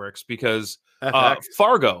Fox networks, because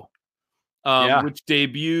Fargo, which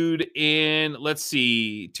debuted in, let's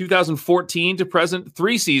see, 2014 to present,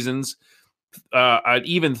 3 seasons, at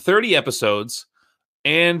even 30 episodes.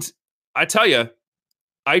 And I tell you,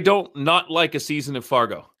 I don't not like a season of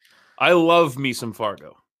Fargo. I love me some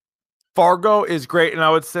Fargo. Fargo is great, and I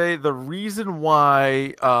would say the reason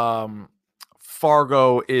why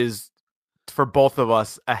Fargo is for both of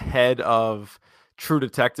us ahead of True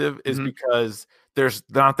Detective is because there's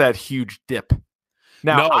not that huge dip.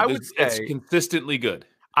 Now, it's consistently good.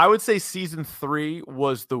 I would say season 3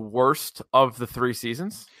 was the worst of the 3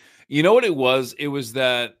 seasons. You know what it was? It was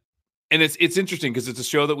that, and it's interesting because it's a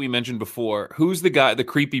show that we mentioned before. Who's the guy, the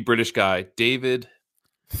creepy British guy? David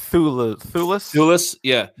Thewlis?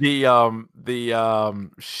 Yeah. The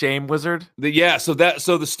Shame Wizard? So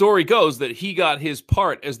the story goes that he got his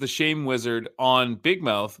part as the Shame Wizard on Big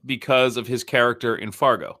Mouth because of his character in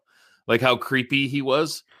Fargo. Like how creepy he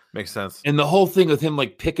was. Makes sense. And the whole thing with him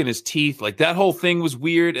like picking his teeth, like that whole thing was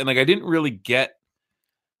weird. And like I didn't really get.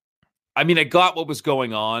 I mean, I got what was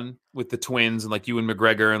going on with the twins and like Ewan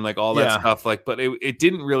McGregor and like all that stuff. Like, but it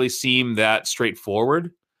didn't really seem that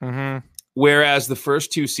straightforward. Mm-hmm. Whereas the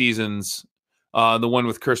first 2 seasons, the one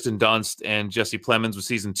with Kirsten Dunst and Jesse Plemons was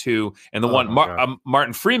season 2, and the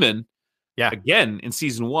Martin Freeman, again in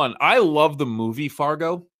season 1. I love the movie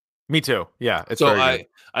Fargo. Me too. Yeah, it's so very good.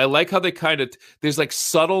 I like how they kind of there's like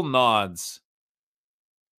subtle nods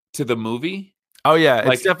to the movie. Oh yeah,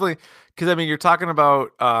 it's definitely because I mean you're talking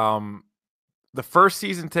about the first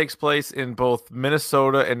season takes place in both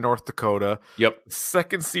Minnesota and North Dakota. Yep.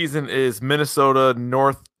 Second season is Minnesota,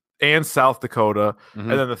 North and South Dakota, and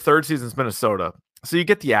then the third season is Minnesota. So you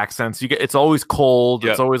get the accents. It's always cold.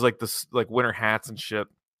 It's always like this like winter hats and shit.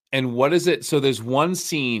 And what is it? So there's one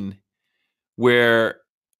scene where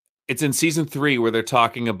it's in season 3 where they're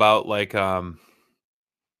talking about like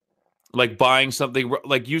buying something,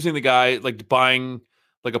 like using the guy, like buying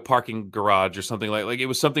like a parking garage or something like it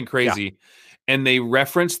was something crazy. And they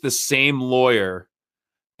referenced the same lawyer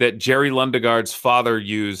that Jerry Lundegaard's father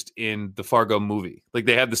used in the Fargo movie. Like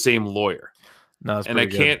they had the same lawyer. No, and I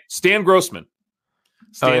can't Stan Grossman.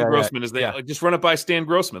 Grossman is there. Just run it by Stan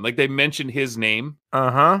Grossman. Like they mentioned his name.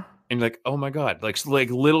 And you're like, oh my God, like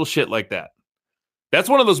little shit like that. That's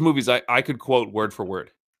one of those movies I could quote word for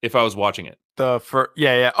word if I was watching it. I love that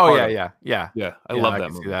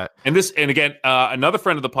movie. That. And again, another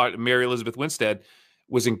friend of the pod, Mary Elizabeth Winstead,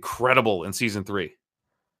 was incredible in season 3.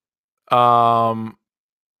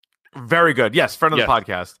 Very good. Yes, friend of the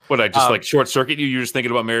podcast. What I just like short circuit you? You're just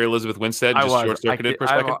thinking about Mary Elizabeth Winstead. And just short circuited for a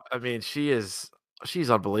second. I mean, she's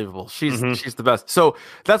unbelievable. She's the best. So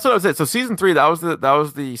that's what I was saying. So season 3, that was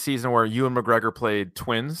the season where Ewan McGregor played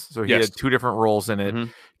twins. So he had 2 different roles in it.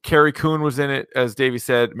 Carrie Coon was in it, as Davey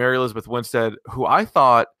said. Mary Elizabeth Winstead, who I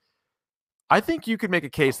think you could make a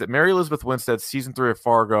case that Mary Elizabeth Winstead's season 3 of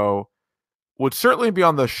Fargo would certainly be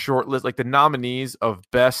on the short list, like the nominees of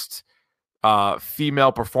best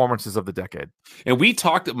female performances of the decade. And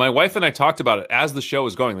my wife and I talked about it as the show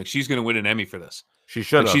was going. Like she's going to win an Emmy for this. She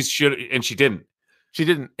should. Like, and she didn't. She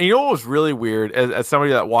didn't. And you know what was really weird? As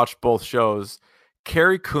somebody that watched both shows,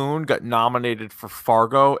 Carrie Coon got nominated for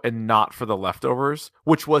Fargo and not for The Leftovers,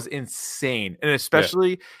 which was insane. And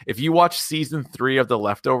especially if you watch season 3 of The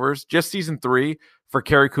Leftovers, just season 3 for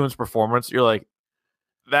Carrie Coon's performance, you're like,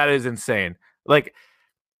 that is insane. Like,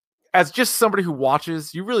 as just somebody who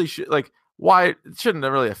watches, you really should like. Why it shouldn't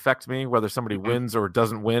really affect me whether somebody wins or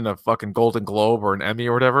doesn't win a fucking Golden Globe or an Emmy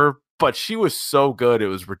or whatever. But she was so good, it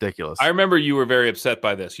was ridiculous. I remember you were very upset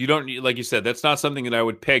by this. You don't, like you said, that's not something that I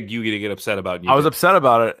would peg you to get upset about. I was upset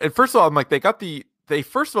about it. And first of all, I'm like, they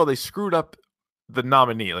screwed up the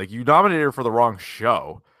nominee. Like you nominated her for the wrong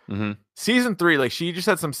show. Season 3, like she just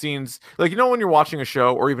had some scenes, like when you're watching a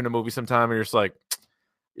show or even a movie sometime, and you're just like.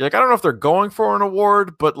 I don't know if they're going for an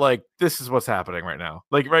award, but like this is what's happening right now.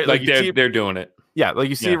 Like they're doing it. Yeah, like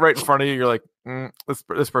you see it right in front of you. You're like,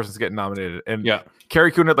 this person's getting nominated. And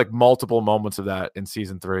Carrie Coon had like multiple moments of that in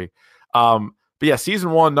season 3. But yeah,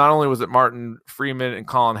 season 1, not only was it Martin Freeman and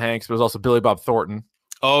Colin Hanks, but it was also Billy Bob Thornton.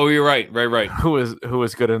 Oh, you're right. Who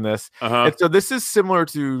was good in this. And so this is similar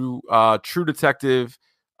to True Detective,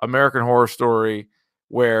 American Horror Story,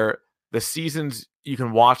 where the seasons you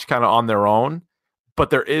can watch kind of on their own. But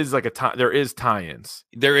there is tie-ins.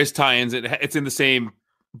 There is tie-ins. It's in the same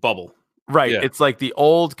bubble. Right. Yeah. It's like the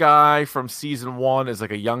old guy from season 1 is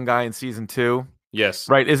like a young guy in season 2. Yes.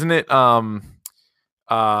 Right. Isn't it?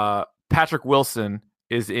 Patrick Wilson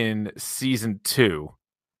is in season 2.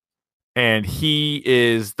 And he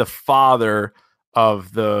is the father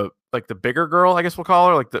of the bigger girl, I guess we'll call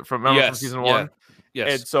her, like from season 1. Yeah.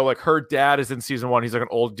 Yes. And so like her dad is in season 1. He's like an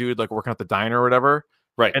old dude, like working at the diner or whatever.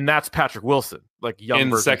 Right. And that's Patrick Wilson, like young in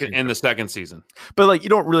the second season. But like you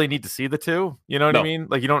don't really need to see the two. You know what I mean?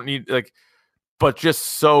 Like you don't need like but just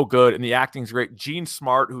so good. And the acting's great. Jean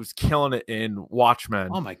Smart, who's killing it in Watchmen.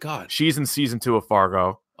 Oh my God. She's in season 2 of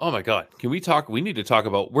Fargo. Oh my God. Can we talk? We need to talk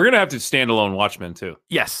about, we're going to have to standalone Watchmen too.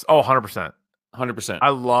 Yes. Oh, 100%. 100%. I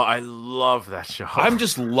love that show. I'm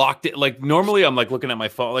just locked in. Like normally I'm like looking at my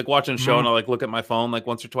phone, like watching a show and I'll like look at my phone like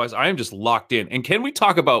once or twice. I am just locked in. And can we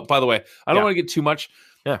talk about, by the way, I don't want to get too much.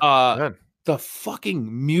 Yeah. The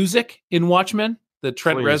fucking music in Watchmen, the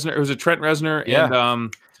Trent Reznor, it was a Trent Reznor.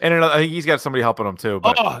 And I think he's got somebody helping him too.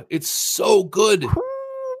 But... Oh, it's so good.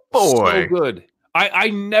 Boy. So good. I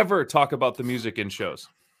never talk about the music in shows.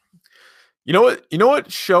 You know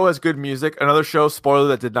what show has good music? Another show, spoiler,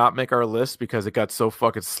 that did not make our list because it got so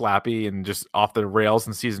fucking slappy and just off the rails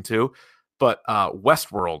in season 2. But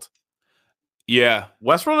Westworld. Yeah.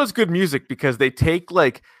 Westworld has good music because they take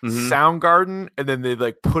like Soundgarden and then they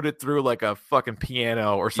like put it through like a fucking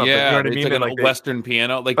piano or something. Yeah, you know what I mean? Like a Western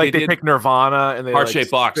piano. Like they pick Nirvana and they Heart-Shaped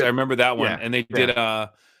Box. I remember that one. Yeah. And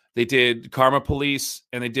they did Karma Police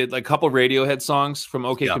and they did like a couple Radiohead songs from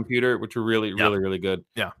OK Computer, which were really, really good.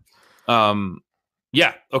 Yeah.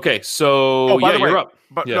 Yeah. Okay. So by the way, you're up.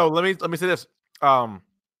 But no, let me say this.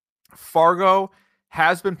 Fargo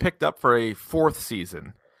has been picked up for a 4th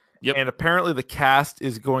season. Yep. And apparently the cast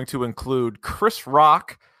is going to include Chris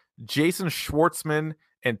Rock, Jason Schwartzman,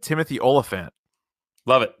 and Timothy Olyphant.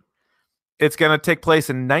 Love it. It's going to take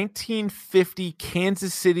place in 1950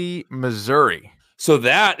 Kansas City, Missouri. So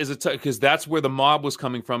that is because that's where the mob was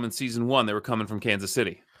coming from in season 1. They were coming from Kansas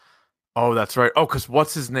City. Oh, that's right. Oh, because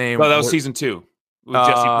what's his name? No, that was season 2 with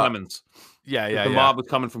Jesse Plemons. Yeah. The mob was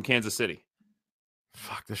coming from Kansas City.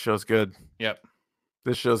 Fuck, this show's good. Yep.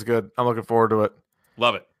 This show's good. I'm looking forward to it.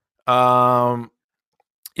 Love it.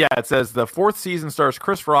 Yeah, it says the 4th season stars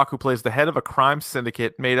Chris Rock, who plays the head of a crime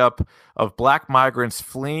syndicate made up of black migrants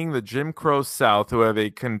fleeing the Jim Crow South who have a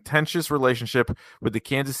contentious relationship with the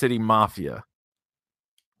Kansas City Mafia.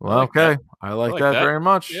 Well, okay. I like that very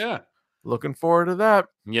much. Yeah. Looking forward to that.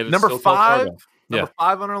 Yeah, number 5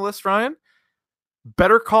 on our list, Ryan.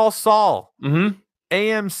 Better Call Saul. Mm-hmm.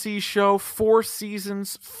 AMC show, 4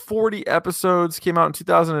 seasons, 40 episodes, came out in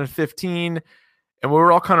 2015. And we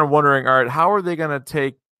were all kind of wondering, all right, how are they going to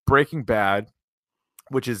take Breaking Bad,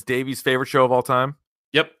 which is Davey's favorite show of all time?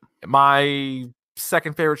 Yep. My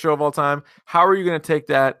second favorite show of all time. How are you going to take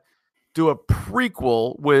that, do a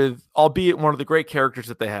prequel with, albeit one of the great characters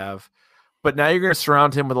that they have, but now you're going to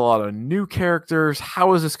surround him with a lot of new characters.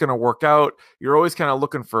 How is this going to work out? You're always kind of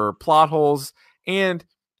looking for plot holes. And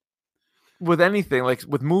with anything, like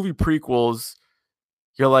with movie prequels,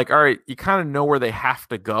 you're like, all right, you kind of know where they have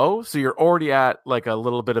to go. So you're already at like a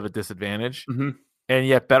little bit of a disadvantage. Mm-hmm. And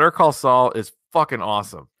yet Better Call Saul is fucking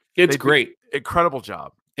awesome. It's great. Incredible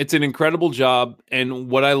job. It's an incredible job. And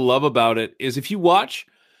what I love about it is if you watch,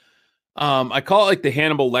 I call it like the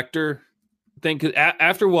Hannibal Lecter thing. Cause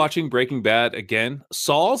after watching Breaking Bad again,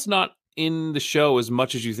 Saul's not in the show as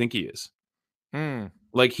much as you think he is.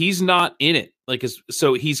 Like he's not in it. Like,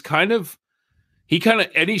 so he's kind of,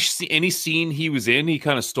 any scene he was in, he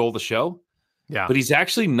kind of stole the show. Yeah. But he's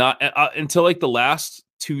actually not until like the last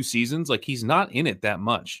 2 seasons. Like he's not in it that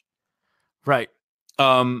much. Right.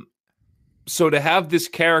 So to have this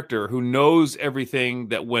character who knows everything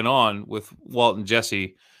that went on with Walt and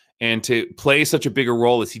Jesse and to play such a bigger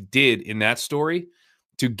role as he did in that story,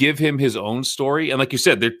 to give him his own story. And like you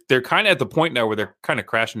said, they're kind of at the point now where they're kind of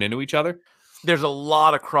crashing into each other. There's a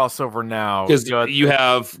lot of crossover now. Because you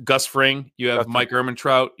have Gus Fring, you have Mike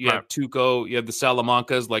Ehrmantraut, you have Tuco, you have the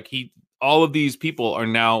Salamancas. Like all of these people are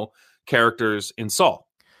now characters in Saul.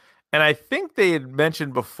 And I think they had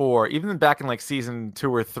mentioned before, even back in like season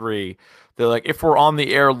 2 or 3, they're like, if we're on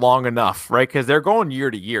the air long enough, right? Because they're going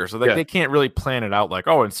year to year. So they can't really plan it out like,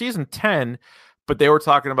 oh, in season 10, but they were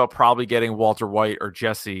talking about probably getting Walter White or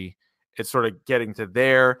Jesse. It's sort of getting to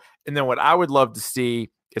there. And then what I would love to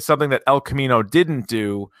see is something that El Camino didn't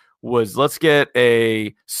do was let's get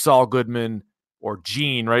a Saul Goodman or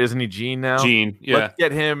Gene, right? Isn't he Gene now? Gene, yeah. Let's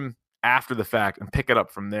get him after the fact and pick it up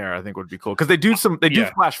from there. I think would be cool because they do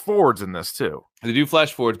flash forwards in this too. They do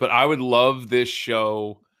flash forwards, but I would love this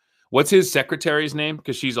show. What's his secretary's name?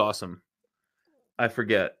 Because she's awesome. I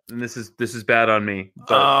forget, and this is bad on me.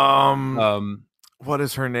 But, what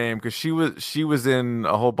is her name? Because she was in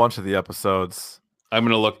a whole bunch of the episodes. I'm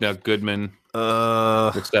gonna look now. Goodman,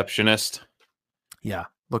 receptionist. Yeah,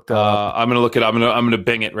 looked up. I'm gonna look it up. I'm gonna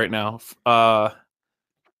bing it right now.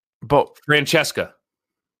 But Francesca.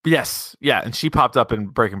 Yes, yeah, and she popped up in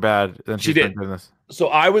Breaking Bad. And she did. So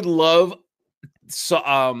I would love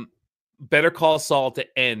Better Call Saul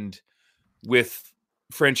to end with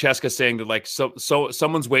Francesca saying that like so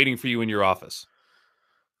someone's waiting for you in your office.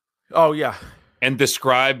 Oh yeah, and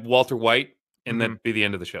describe Walter White and then be the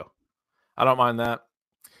end of the show. I don't mind that.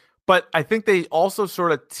 But I think they also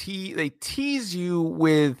sort of tease you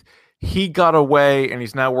with he got away and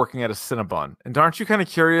he's now working at a Cinnabon. And aren't you kind of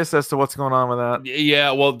curious as to what's going on with that?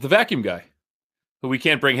 Yeah, well, the vacuum guy, but we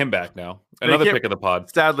can't bring him back now. Another pick of the pod.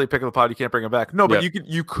 Sadly, pick of the pod. You can't bring him back. No, but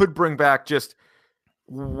you could bring back just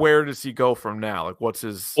where does he go from now? Like, what's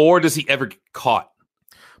his? Or does he ever get caught?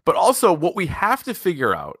 But also, what we have to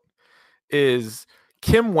figure out is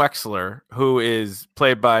Kim Wexler, who is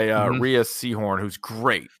played by Rhea Seehorn, who's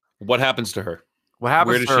great. What happens to her? What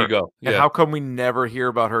happens? Where does she go? And how come we never hear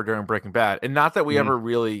about her during Breaking Bad? And not that we ever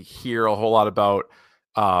really hear a whole lot about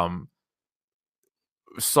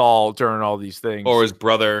Saul during all these things, or his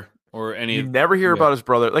brother, or any. You never hear about his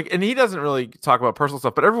brother, like, and he doesn't really talk about personal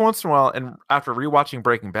stuff. But every once in a while, and after rewatching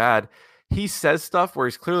Breaking Bad, he says stuff where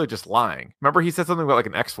he's clearly just lying. Remember, he said something about like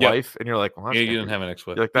an ex-wife, and you're like, "Well, you didn't have an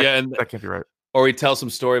ex-wife." Like, that can't be right. Or he tells some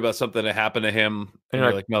story about something that happened to him, and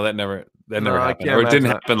you're like, "No, that never happened, or it didn't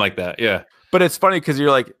happen like that." Yeah, but it's funny because you're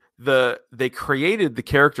like, they created the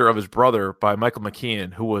character of his brother by Michael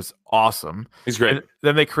McKean, who was awesome. He's great. And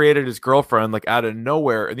then they created his girlfriend like out of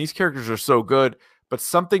nowhere, and these characters are so good. But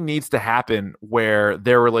something needs to happen where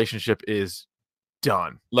their relationship is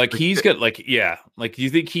done. Like he's got like you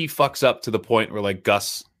think he fucks up to the point where like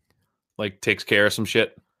Gus like takes care of some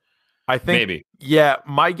shit? I think maybe. Yeah,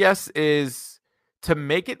 my guess is to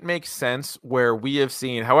make it make sense where we have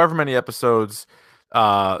seen however many episodes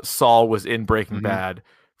Saul was in Breaking Bad,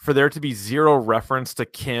 for there to be zero reference to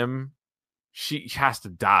Kim, she has to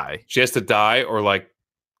die. She has to die or like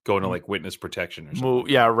go into like witness protection or something.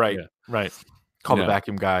 Yeah, right. Call the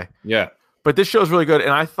vacuum guy. Yeah. But this show's really good. And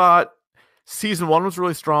I thought season 1 was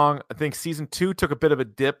really strong. I think season 2 took a bit of a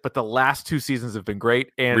dip, but the last 2 seasons have been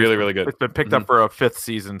great. And really, really good. It's been picked up for a 5th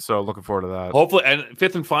season. So looking forward to that. Hopefully. And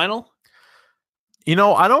 5th and final? You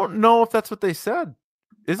know, I don't know if that's what they said.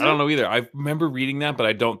 Is it? I don't know either. I remember reading that, but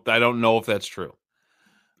I don't know if that's true.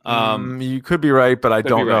 You could be right, but I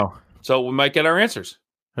don't know. So we might get our answers.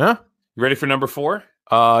 Huh? You ready for number 4?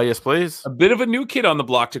 Yes, please. A bit of a new kid on the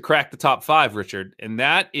block to crack the top 5, Richard, and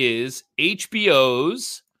that is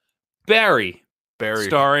HBO's Barry.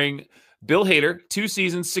 Starring Bill Hader, 2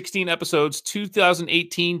 seasons, 16 episodes,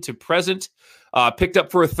 2018 to present, picked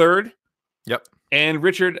up for a 3rd. Yep. And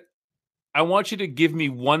Richard, I want you to give me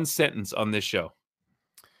one sentence on this show.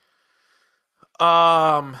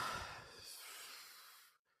 I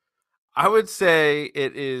would say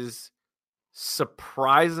it is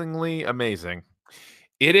surprisingly amazing.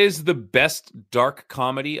 It is the best dark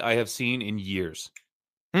comedy I have seen in years.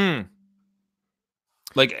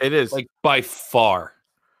 Like it is, like by far.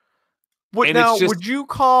 Would you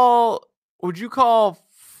call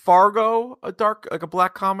Fargo a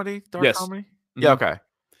black comedy? Dark comedy? Mm-hmm. Yeah. Okay.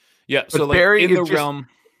 Yeah. But so like Barry in the realm,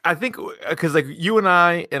 I think because like you and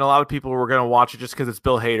I and a lot of people were going to watch it just because it's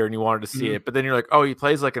Bill Hader and you wanted to see it, but then you're like, oh, he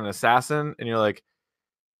plays like an assassin, and you're like,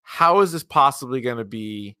 how is this possibly going to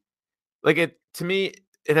be like it? To me,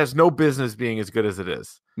 it has no business being as good as it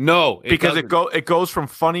is. No, because it goes from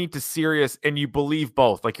funny to serious, and you believe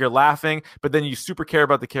both. Like you're laughing, but then you super care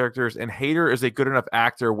about the characters. And Hader is a good enough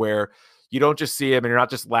actor where you don't just see him and you're not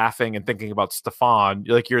just laughing and thinking about Stefan.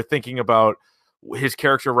 You're thinking about his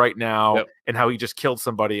character right now and how he just killed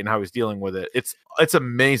somebody and how he's dealing with it. It's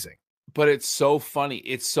amazing. But it's so funny.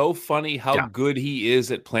 It's so funny how good he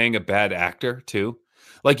is at playing a bad actor too.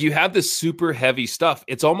 Like you have this super heavy stuff.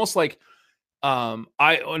 It's almost like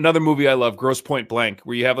another movie I love, Grosse Pointe Blank,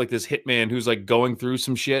 where you have like this hitman who's like going through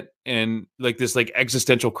some shit and like this like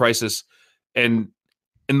existential crisis, and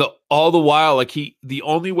all the while like the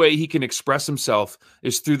only way he can express himself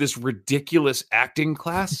is through this ridiculous acting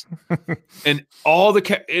class, and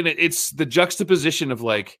it's the juxtaposition of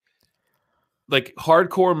like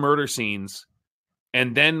hardcore murder scenes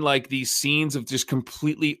and then like these scenes of just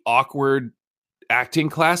completely awkward acting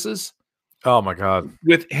classes. Oh my God.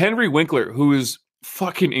 With Henry Winkler, who is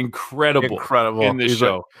fucking incredible in this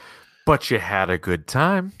show. Like, but you had a good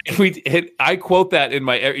time. I quote that in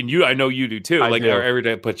I know you do too. Every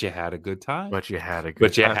day, but you had a good time. But you had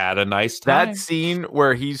a nice time. That scene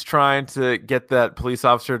where he's trying to get that police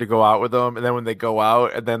officer to go out with him, and then when they go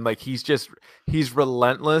out, and then like he's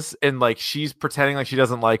relentless, and like she's pretending like she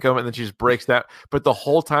doesn't like him, and then she just breaks that. But the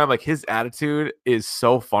whole time, like his attitude is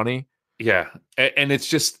so funny. Yeah. And it's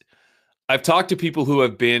just, I've talked to people who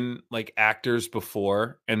have been like actors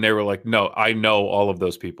before, and they were like, no, I know all of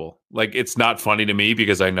those people. Like, it's not funny to me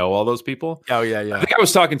because I know all those people. Oh yeah. Yeah. I think I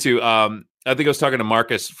was talking to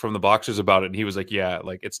Marcus from the Boxers about it. And he was like, yeah,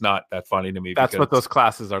 like it's not that funny to me. That's what those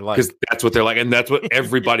classes are like. Because that's what they're like. And that's what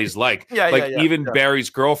everybody's like. Even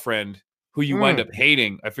Barry's girlfriend, who you wind up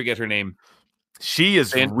hating, I forget her name. She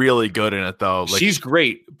is really good in it, though. Like, she's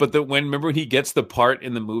great, but remember when he gets the part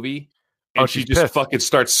in the movie, and she just pissed. fucking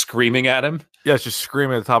starts screaming at him. Yeah, she's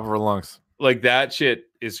screaming at the top of her lungs. Like that shit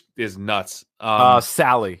is nuts.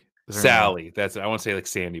 Sally. Sally. That's it. I want to say like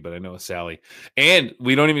Sandy, but I know it's Sally. And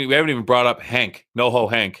we haven't even brought up Hank. NoHo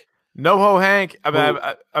Hank. NoHo Hank. I mean,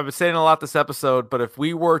 I've been saying a lot this episode, but if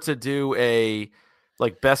we were to do a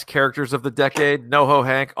like best characters of the decade, NoHo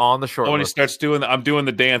Hank on the short list. When he starts doing I'm doing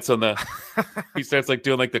the dance on the he starts like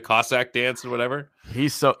doing like the Cossack dance or whatever. He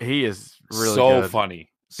is really so good. funny.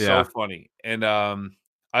 Yeah. So funny. And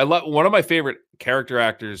I love one of my favorite character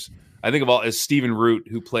actors, I think of all, is Stephen Root,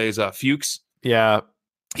 who plays Fuchs. Yeah.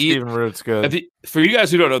 Stephen Root's good. For you guys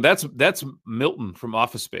who don't know, that's Milton from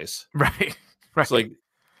Office Space. Right. It's like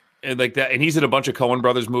and like that, and he's in a bunch of Coen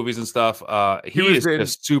Brothers movies and stuff. He is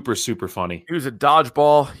just super, super funny. He was in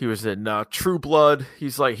Dodgeball. He was in True Blood.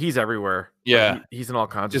 He's everywhere. Yeah, like he's in all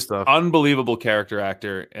kinds just of stuff. Unbelievable character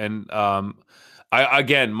actor. And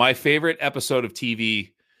my favorite episode of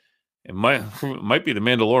TV, it might be The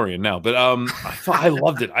Mandalorian now, but I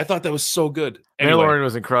loved it. I thought that was so good. Anyway, Mandalorian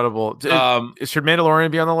was incredible. Should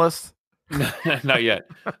Mandalorian be on the list? Not yet.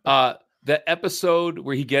 The episode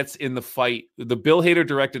where he gets in the fight, the Bill Hader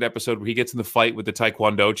directed episode where he gets in the fight with the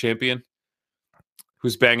Taekwondo champion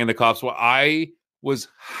who's banging the cops. Well, I was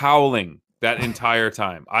howling that entire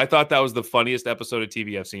time. I thought that was the funniest episode of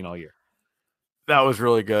TV I've seen all year. That was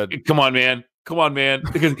really good. Come on, man.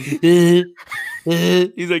 Because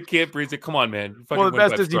he's like, can't breathe. Like, come on, man. Well, the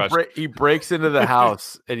best is he breaks into the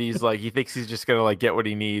house and he's like, he thinks he's just gonna like get what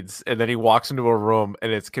he needs, and then he walks into a room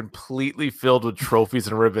and it's completely filled with trophies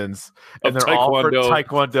and ribbons, and they're all for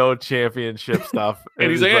Taekwondo championship stuff.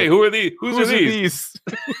 And he's like, hey, who are these? Who's these?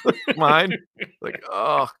 Mine. Like,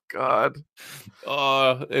 oh god.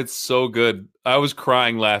 Oh, it's so good. I was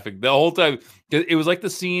crying laughing the whole time. It was like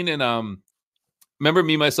the scene in remember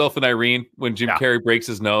Me, Myself, and Irene when Jim Carrey breaks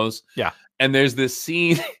his nose? Yeah. And there's this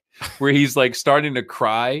scene where he's like starting to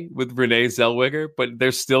cry with Renee Zellweger, but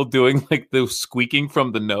they're still doing like the squeaking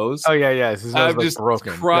from the nose. Oh, yeah. His nose I'm like just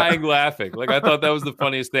broken. Crying, laughing. Like I thought that was the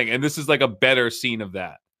funniest thing. And this is like a better scene of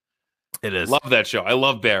that. It is. Love that show. I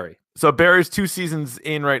love Barry. So Barry's 2 seasons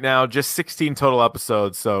in right now, just 16 total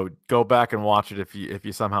episodes. So go back and watch it if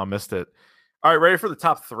you somehow missed it. All right, ready for the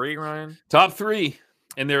top 3, Ryan? Top 3.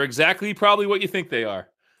 And they're exactly probably what you think they are.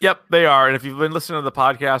 Yep, they are. And if you've been listening to the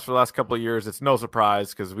podcast for the last couple of years, it's no surprise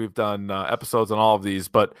because we've done episodes on all of these.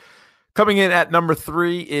 But coming in at number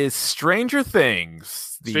 3 is Stranger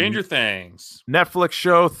Things. Stranger Things. Netflix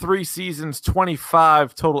show, 3 seasons,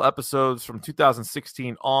 25 total episodes from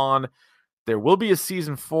 2016 on. There will be a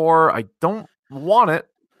season 4. I don't want it,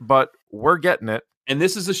 but we're getting it. And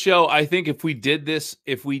this is a show, I think if we did this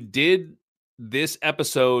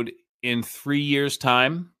episode in 3 years'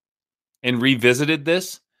 time and revisited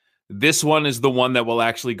this one is the one that will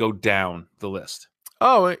actually go down the list.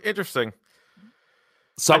 Oh, interesting.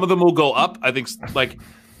 Some of them will go up. I think like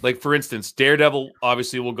for instance, Daredevil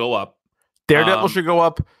obviously will go up. Daredevil should go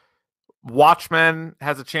up. Watchmen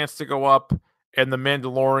has a chance to go up, and The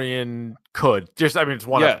Mandalorian could. It's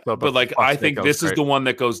one episode. But like I think this is the one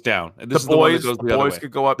that goes down. And this the is boys, the one that goes the boys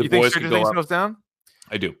could go up. You think Stranger Things goes down?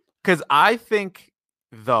 I do. Because I think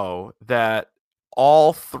though that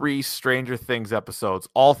all 3 Stranger Things episodes,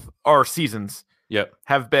 or seasons,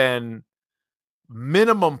 have been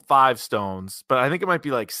minimum 5 stones, but I think it might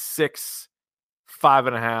be like 6,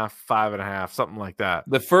 5.5, 5.5, something like that.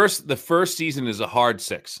 The first season is a hard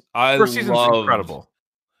 6. First season's incredible.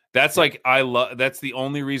 That's that's the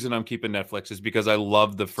only reason I'm keeping Netflix is because I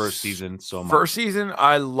love the first season so much. First season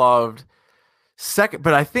I loved. Second,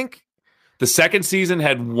 but I think the second season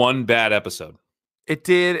had 1 bad episode. It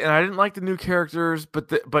did, and I didn't like the new characters,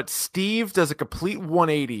 but Steve does a complete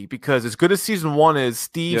 180 because as good as season 1 is,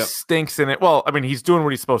 Steve stinks in it. Well, I mean, he's doing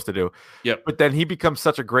what he's supposed to do. Yep. But then he becomes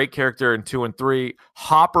such a great character in 2 and 3.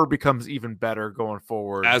 Hopper becomes even better going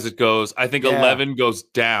forward. As it goes. I think 11 goes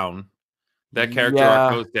down. That character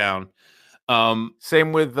arc goes down.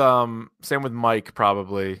 Same with Mike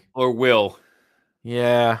probably. Or Will.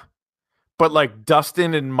 Yeah. But like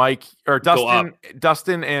Dustin and Mike, or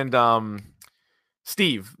Dustin and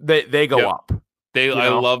Steve, they go up. I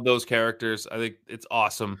love those characters. I think it's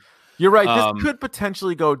awesome. You're right. This could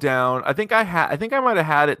potentially go down. I think I might have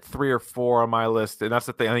had it 3 or 4 on my list, and that's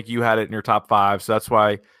the thing. I think you had it in your top 5, so that's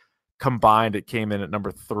why combined it came in at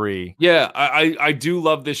number 3. Yeah, I do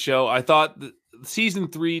love this show. I thought season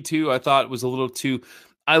 3 too. I thought was a little too.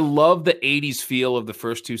 I love the 80s feel of the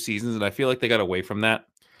first 2 seasons, and I feel like they got away from that.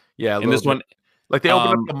 Yeah, in this one, like they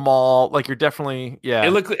opened up the mall. Like you're definitely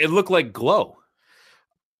It looked like Glow.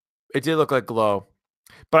 It did look like Glow.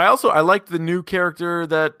 But I liked the new character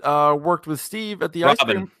that worked with Steve at the ice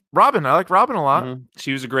Robin. cream. Robin. I like Robin a lot. Mhm.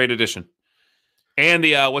 She was a great addition. And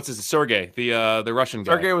the Sergey, the Russian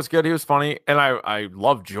guy. Sergey was good. He was funny, and I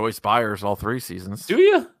love Joyce Byers all 3 seasons. Do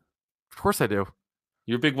you? Of course I do.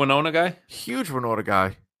 You're a big Winona guy? Huge Winona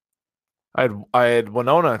guy. I had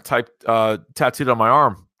Winona tattooed on my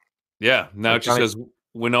arm. Yeah. Now it just says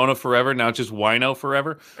Winona forever. Now it's just Wino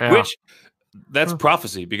forever. Yeah. Which that's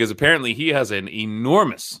prophecy, because apparently he has an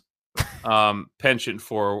enormous penchant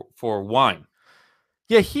for wine.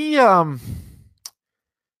 Yeah,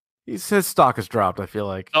 his stock has dropped, I feel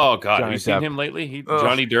like. Oh God, Johnny have you seen Depp. him lately?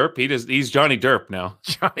 Johnny Derp. He's Johnny Derp now.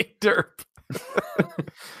 Johnny Derp.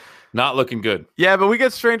 Not looking good. Yeah, but we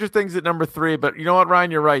get Stranger Things at number 3. But you know what, Ryan?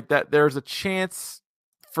 You're right. That there's a chance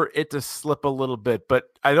for it to slip a little bit. But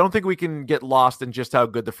I don't think we can get lost in just how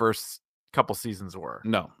good the first couple seasons were.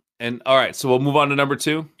 No. And all right, so we'll move on to number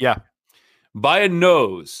 2. Yeah. By a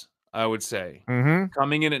nose, I would say. Mm-hmm.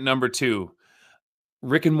 Coming in at number 2,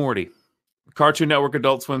 Rick and Morty. Cartoon Network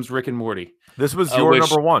Adult Swim's Rick and Morty. This was your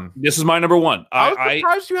number 1. This is my number 1. I was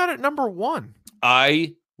surprised you had it number 1.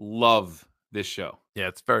 I love this show. Yeah,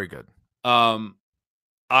 it's very good.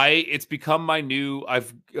 It's become my new.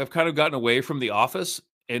 I've kind of gotten away from The Office,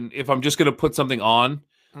 and if I'm just gonna put something on,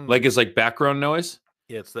 like it's like background noise.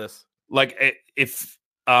 Yeah, it's this. Like if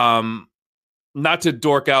not to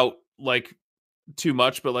dork out like too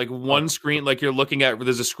much, but like one screen, like you're looking at,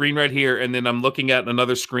 there's a screen right here, and then I'm looking at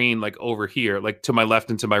another screen like over here, like to my left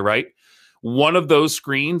and to my right. One of those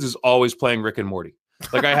screens is always playing Rick and Morty.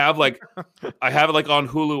 Like I have it like on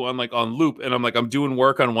Hulu on loop, and I'm doing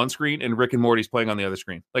work on one screen and Rick and Morty's playing on the other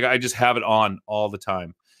screen. Like I just have it on all the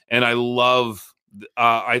time, and I love.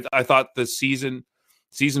 I thought the season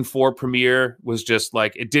 4 premiere was just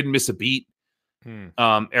like, it didn't miss a beat.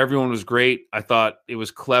 Everyone was great. I thought it was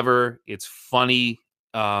clever. It's funny.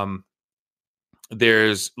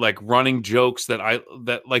 There's like running jokes that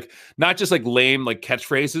like not just like lame like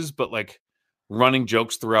catchphrases, but like running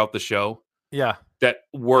jokes throughout the show. Yeah. That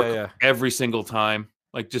work every single time.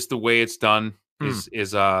 Like just the way it's done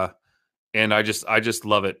is and I just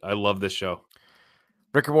love it. I love this show.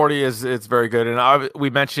 Rick and Morty it's very good. And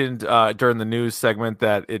we mentioned during the news segment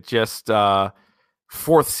that it just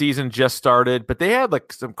 4th season just started, but they had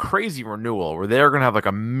like some crazy renewal where they're going to have like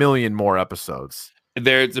 1 million more episodes.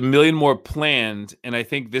 There's 1 million more planned, and I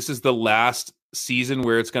think this is the last season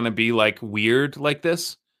where it's going to be like weird like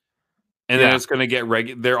this. And then it's going to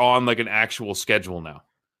get they're on like an actual schedule now.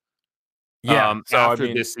 Yeah. So,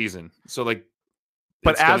 after this season. So like,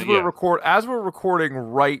 but as we're recording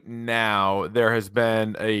right now, there has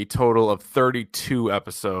been a total of 32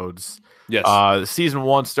 episodes. Yes. Season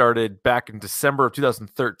 1 started back in December of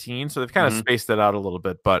 2013. So they've kind of spaced that out a little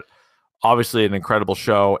bit, but obviously an incredible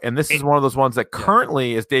show. And this is one of those ones that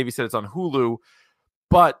currently, as Davey said, it's on Hulu,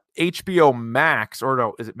 but HBO Max, or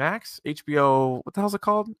no, is it Max? HBO, what the hell is it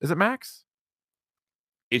called? Is it Max?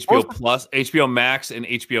 HBO Plus, HBO Max, and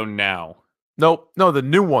HBO Now. Nope. No, the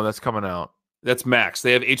new one that's coming out. That's Max.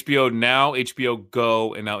 They have HBO Now, HBO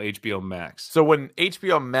Go, and now HBO Max. So when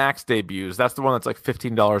HBO Max debuts, that's the one that's like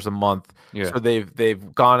 $15 a month. Yeah. So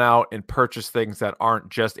they've gone out and purchased things that aren't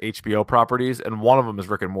just HBO properties, and one of them is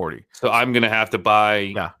Rick and Morty. So I'm gonna have to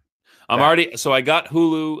buy. Yeah. So I got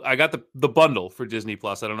Hulu. I got the bundle for Disney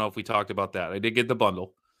Plus. I don't know if we talked about that. I did get the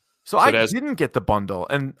bundle. So I didn't get the bundle,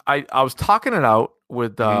 and I was talking it out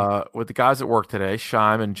with the guys at work today,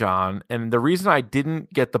 Shime and John, and the reason I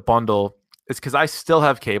didn't get the bundle is because I still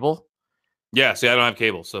have cable. Yeah, see, I don't have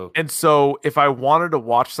cable, so if I wanted to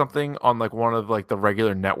watch something on like one of like the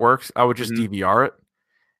regular networks, I would just DVR it,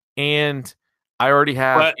 and I already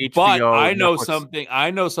have HBO. But I know Netflix. something.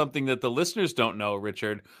 I know something that the listeners don't know,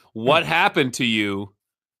 Richard. What happened to you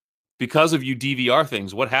because of you DVR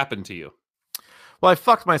things? What happened to you? Well, I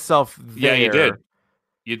fucked myself there. Yeah, you did.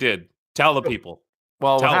 You did. Tell the people.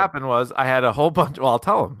 Well, what happened was I had a whole bunch. Well, I'll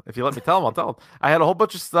tell them. If you let me tell them, I'll tell them. I had a whole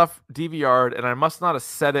bunch of stuff DVR'd, and I must not have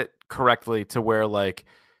set it correctly to where like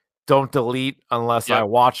don't delete unless I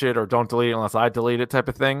watch it, or don't delete unless I delete it type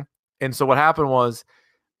of thing. And so what happened was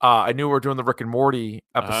I knew we were doing the Rick and Morty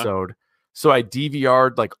episode. So I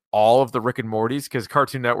DVR'd like all of the Rick and Mortys because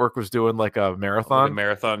Cartoon Network was doing like a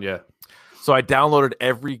marathon. Yeah. So I downloaded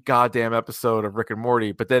every goddamn episode of Rick and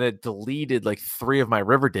Morty, but then it deleted like 3 of my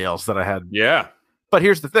Riverdales that I had. Yeah. But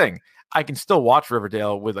here's the thing. I can still watch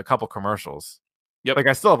Riverdale with a couple commercials. Yep. Like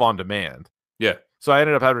I still have on demand. Yeah. So I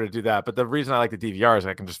ended up having to do that. But the reason I like the DVR is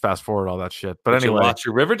I can just fast forward all that shit. But anyway. You watch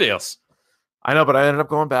your Riverdales. I know, but I ended up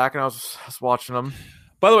going back and I was watching them.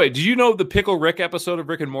 By the way, did you know the Pickle Rick episode of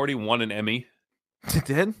Rick and Morty won an Emmy? It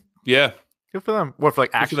did? Yeah. Good for them. What, for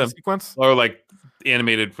like action sequence? Or like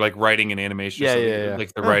animated, like writing and animation. Yeah.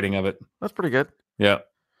 Like the writing of it. That's pretty good. Yeah.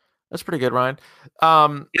 That's pretty good, Ryan.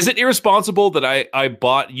 Is it irresponsible that I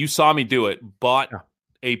bought, you saw me do it,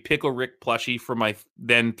 a Pickle Rick plushie for my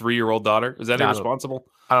then 3-year-old daughter? Is that irresponsible?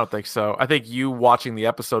 I don't think so. I think you watching the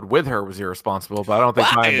episode with her was irresponsible, but I don't think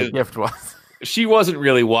buying the gift was. She wasn't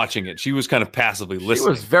really watching it. She was kind of passively listening. She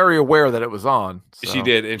was very aware that it was on. So. She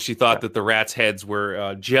did, and she thought that the rats' heads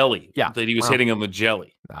were jelly. Yeah. That he was hitting them with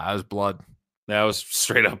jelly. Nah, that was blood. That was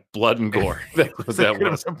straight up blood and gore. That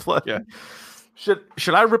was. Blood. Yeah.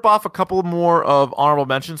 Should I rip off a couple more of honorable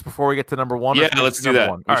mentions before we get to number one? Yeah, let's do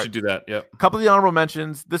that. We should do that. Yeah. A couple of the honorable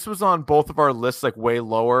mentions. This was on both of our lists, like way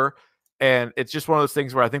lower. And it's just one of those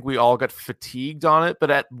things where I think we all got fatigued on it.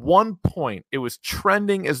 But at one point, it was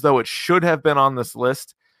trending as though it should have been on this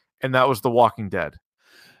list. And that was The Walking Dead.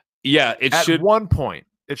 Yeah, At one point,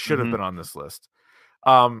 it should have been on this list.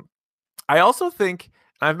 I also think,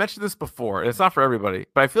 and I've mentioned this before, and it's not for everybody,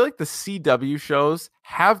 but I feel like the CW shows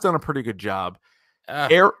have done a pretty good job.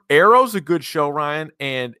 Arrow's a good show, Ryan,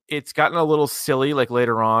 and it's gotten a little silly like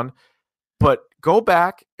later on. But go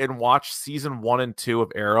back and watch season 1 and 2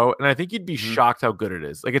 of Arrow, and I think you'd be shocked how good it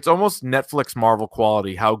is. Like, it's almost Netflix Marvel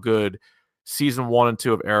quality how good season 1 and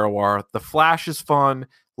 2 of Arrow are. The Flash is fun.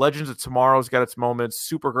 Legends of Tomorrow's got its moments.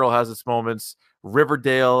 Supergirl has its moments.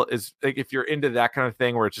 Riverdale is, like, if you're into that kind of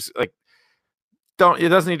thing where it's just like, it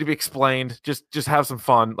doesn't need to be explained. Just have some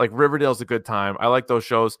fun. Like, Riverdale's a good time. I like those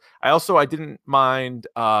shows. I didn't mind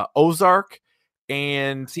Ozark.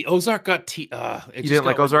 And see, Ozark got you didn't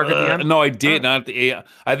like Ozark at the end? No, I did not.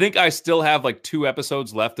 I think I still have like 2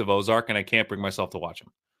 episodes left of Ozark, and I can't bring myself to watch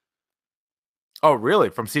them. Oh, really?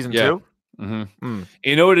 From season 2? Mm-hmm.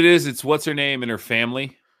 You know what it is? It's what's her name and her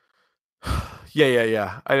family.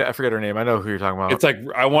 Yeah. I forget her name. I know who you're talking about. It's like,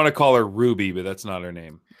 I want to call her Ruby, but that's not her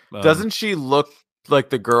name. Doesn't she look like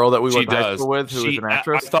the girl that we went to high school with, who is an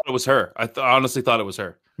actress? I thought it was her. I honestly thought it was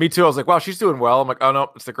her. Me too. I was like, wow, she's doing well. I'm like, oh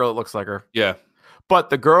no, it's the girl that looks like her. Yeah. But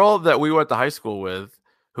the girl that we went to high school with,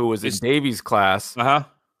 who was in Davy's class,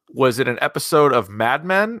 was in an episode of Mad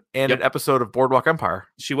Men and an episode of Boardwalk Empire.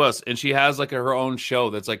 She was, and she has like her own show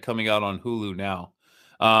that's like coming out on Hulu now.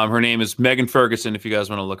 Her name is Megan Ferguson. If you guys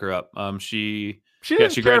want to look her up, she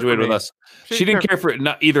graduated with us. She didn't care for it.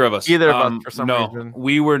 Not either of us. Either of us for some reason.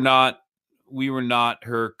 We were not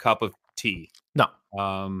her cup of tea. No.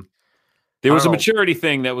 There was a maturity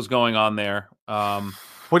thing that was going on there.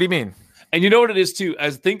 What do you mean? And you know what it is too? I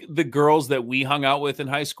think the girls that we hung out with in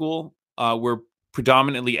high school were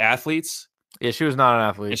predominantly athletes. Yeah, she was not an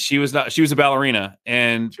athlete. She was not. She was a ballerina,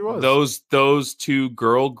 and those 2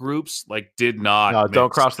 girl groups like did not. No, don't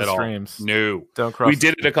cross the streams. No, don't cross. We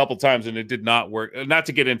did it a couple times, and it did not work. Not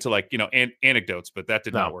to get into like anecdotes, but that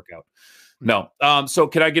did not work out. No. So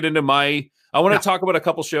can I get into my? I want to talk about a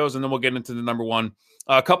couple shows, and then we'll get into the number one.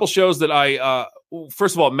 A couple shows that I.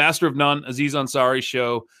 First of all, Master of None, Aziz Ansari's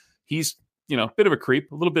show. He's a little bit of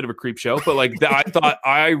a creep show, but like I thought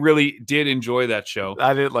I really did enjoy that show.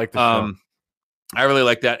 I did like the show. I really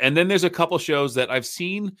like that. And then there's a couple shows that I've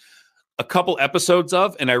seen a couple episodes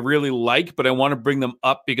of and I really like, but I want to bring them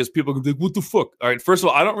up because people can be like, what the fuck? All right. First of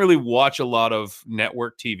all, I don't really watch a lot of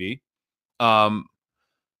network TV. I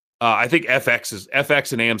think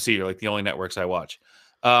FX and AMC are like the only networks I watch.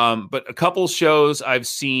 But a couple shows I've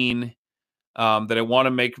seen that I want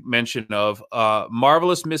to make mention of,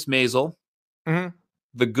 Marvelous Miss Maisel,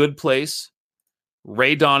 The Good Place,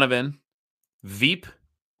 Ray Donovan, Veep.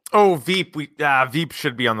 Oh, Veep. Veep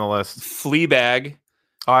should be on the list. Fleabag,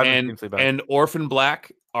 and Orphan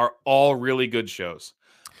Black are all really good shows.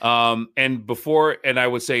 And I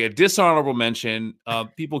would say a dishonorable mention,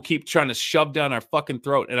 people keep trying to shove down our fucking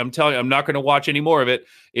throat. And I'm telling you, I'm not going to watch any more of it,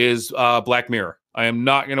 is Black Mirror. I am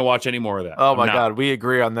not going to watch any more of that. Oh my God. We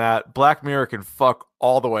agree on that. Black Mirror can fuck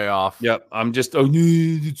all the way off. Yep. I'm just,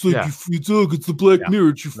 it's like, it's the Black Mirror.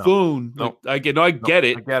 It's your phone. No. I get it. I get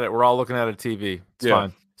it. We're all looking at a TV. It's fine.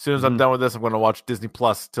 As soon as I'm done with this, I'm going to watch Disney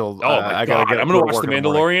Plus till I gotta get. I'm going to watch The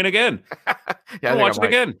Mandalorian again. I'm watch it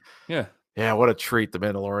again. Yeah. Yeah. What a treat The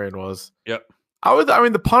Mandalorian was. Yep.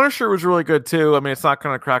 The Punisher was really good too. I mean, it's not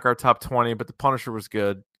going to crack our top 20, but The Punisher was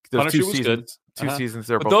good. Punisher was good. Two seasons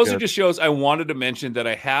there. But those are just shows I wanted to mention that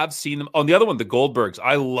I have seen them. On the other one, The Goldbergs.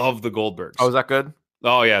 I love The Goldbergs. Oh, is that good?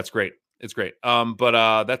 Oh yeah, it's great. It's great.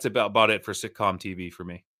 But that's about it for sitcom TV for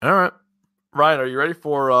me. All right, Ryan, are you ready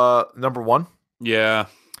for number one? Yeah.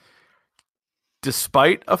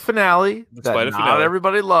 Despite a finale not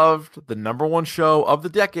everybody loved, the number one show of the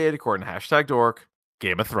decade, according to #Dork,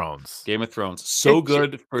 Game of Thrones. Game of Thrones. So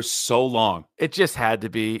good for so long. It just had to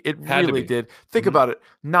be. It really did. Think about it.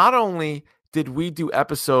 Not only did we do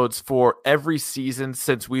episodes for every season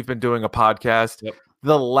since we've been doing a podcast. Yep.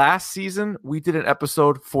 The last season, we did an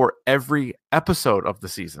episode for every episode of the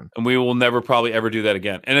season. And we will never probably ever do that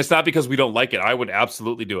again. And it's not because we don't like it. I would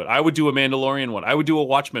absolutely do it. I would do a Mandalorian one. I would do a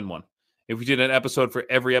Watchmen one. If we did an episode for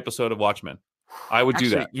every episode of Watchmen, I would do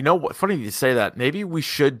that. You know what? Funny you say that. Maybe we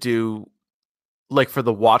should do, like for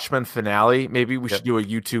the Watchmen finale, maybe we should do a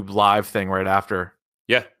YouTube live thing right after.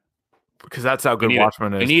 Yeah. Because that's how good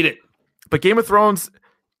Watchmen is. I need it. But Game of Thrones,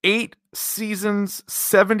 8 seasons,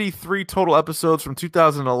 73 total episodes from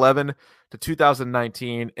 2011 to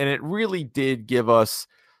 2019. And it really did give us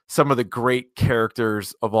some of the great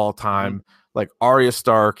characters of all time, like Arya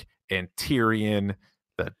Stark and Tyrion,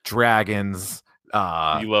 the dragons.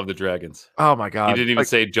 You love the dragons. Oh my God. You didn't even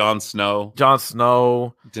say Jon Snow.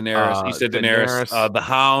 Daenerys. You said Daenerys. The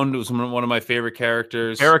Hound was one of my favorite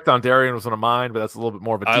characters. Beric Dondarrion was one of mine, but that's a little bit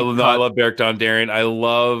more of a deep cut. I love Beric Dondarrion. I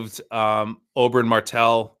loved Oberyn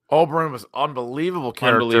Martell. Oberyn was unbelievable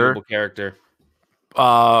character.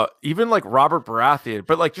 Even like Robert Baratheon,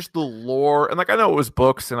 but like just the lore, and like I know it was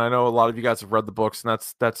books, and I know a lot of you guys have read the books, and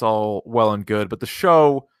that's all well and good, but the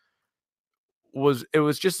show was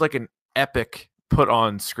just like an epic put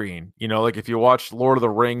on screen. You know, like if you watched Lord of the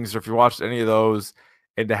Rings or if you watched any of those,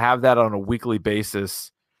 and to have that on a weekly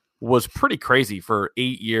basis was pretty crazy for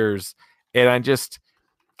 8 years. And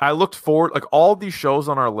I looked forward, like all these shows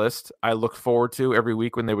on our list, I looked forward to every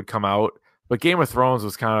week when they would come out. But Game of Thrones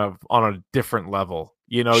was kind of on a different level.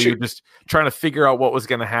 You know, you're just trying to figure out what was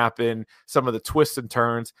going to happen, some of the twists and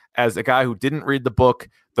turns. As a guy who didn't read the book,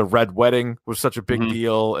 the Red Wedding was such a big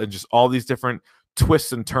deal, and just all these different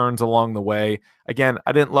twists and turns along the way. Again,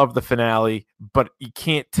 I didn't love the finale, but you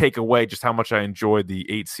can't take away just how much I enjoyed the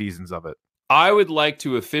 8 seasons of it. I would like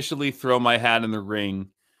to officially throw my hat in the ring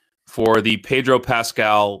for the Pedro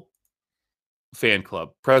Pascal fan club.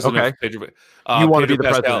 President of Pedro, you want to be the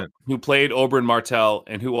Pascal, president. who played Oberyn Martell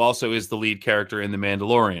and who also is the lead character in The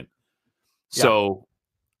Mandalorian. So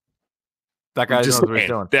that guy knows what he's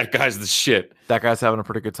doing. That guy's the shit. That guy's having a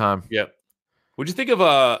pretty good time. Yep. What'd you think of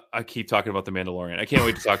I keep talking about The Mandalorian. I can't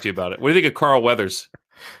wait to talk to you about it. What do you think of Carl Weathers?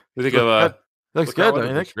 What do you think of looks good.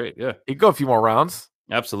 I think great. Yeah. He'd go a few more rounds.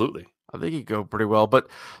 Absolutely. I think he'd go pretty well. But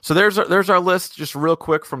so there's our list just real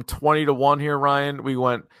quick from 20 to 1 here, Ryan. We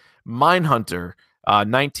went Mindhunter,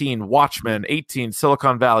 19 Watchmen, 18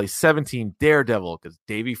 Silicon Valley, 17 Daredevil, because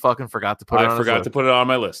Davey fucking forgot to put it on his list. to put it on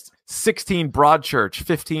my list. 16 Broadchurch,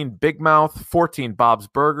 15 Big Mouth, 14 Bob's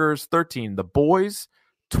Burgers, 13 The Boys,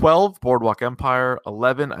 12 Boardwalk Empire,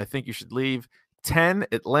 11 I Think You Should Leave, 10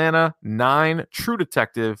 Atlanta, 9 True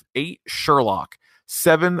Detective, 8 Sherlock,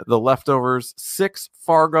 7 The Leftovers, 6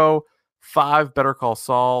 Fargo, 5 Better Call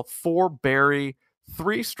Saul, 4 Barry,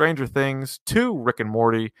 3 Stranger Things, 2 Rick and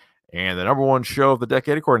Morty, and the number 1 show of the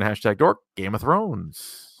decade, according to Hashtag Dork, Game of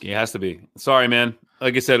Thrones. It has to be. Sorry, man.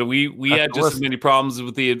 Like I said, we had just as many problems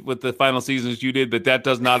with the final seasons as you did, but that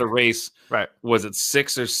does not erase. Right? Was it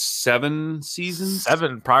 6 or 7 seasons?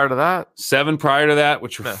 7 prior to that. 7 prior to that,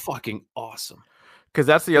 which were fucking awesome. Because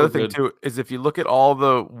that's the other thing too, is if you look at all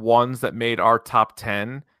the ones that made our top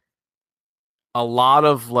 10, a lot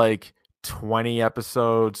of like 20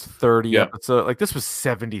 episodes, 30 episodes, like this was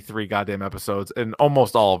 73 goddamn episodes, and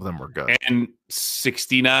almost all of them were good. And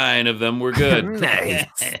 69 of them were good.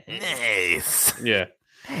 Nice. Yeah.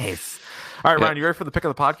 Nice. All right, Ryan, you ready for the pick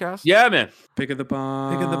of the podcast? Yeah, man. Pick of the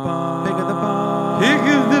bomb. Pick of the bomb. Pick of the bomb. Pick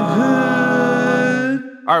of the pod.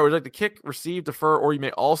 All right, would you like to kick, receive, defer, or you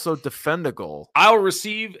may also defend a goal? I'll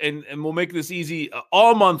receive, and we'll make this easy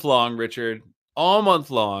all month long, Richard. All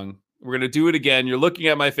month long. We're going to do it again. You're looking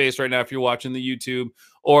at my face right now if you're watching the YouTube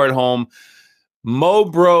or at home.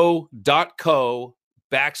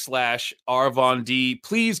 mobro.co/RVonD.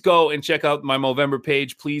 Please go and check out my Movember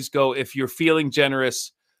page. Please go. If you're feeling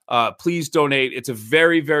generous, please donate. It's a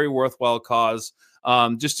very, very worthwhile cause.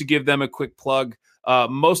 Just to give them a quick plug,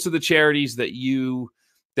 most of the charities that you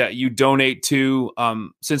donate to,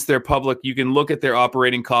 since they're public, you can look at their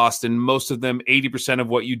operating costs, and most of them, 80% of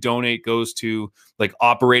what you donate goes to like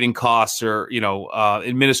operating costs or,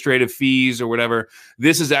 administrative fees or whatever.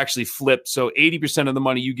 This is actually flipped. So 80% of the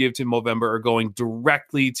money you give to Movember are going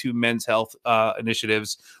directly to men's health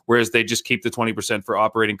initiatives, whereas they just keep the 20% for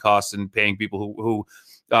operating costs and paying people who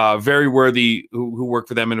very worthy, who work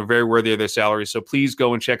for them and are very worthy of their salaries. So please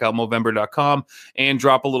go and check out Movember.com and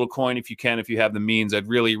drop a little coin if you can, if you have the means. I'd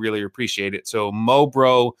really, really appreciate it. So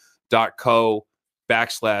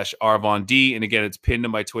mobro.co/RVonD. And again, it's pinned to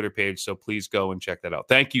my Twitter page. So please go and check that out.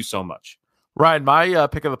 Thank you so much. Ryan, my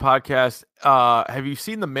pick of the podcast, have you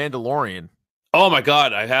seen The Mandalorian? Oh my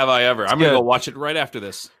God, have I ever. I'm going to go watch it right after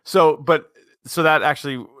this. So that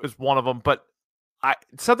actually is one of them. But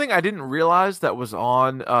something I didn't realize that was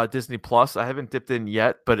on Disney Plus. I haven't dipped in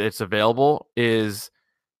yet, but it's available. Is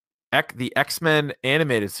the X-Men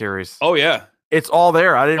animated series? Oh yeah, it's all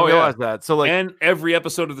there. I didn't realize that. So and every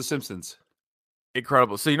episode of The Simpsons.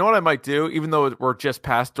 Incredible. So you know what I might do, even though we're just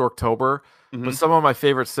past Dorktober, but some of my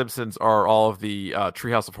favorite Simpsons are all of the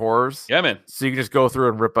Treehouse of Horrors. Yeah, man. So you can just go through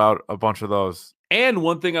and rip out a bunch of those. And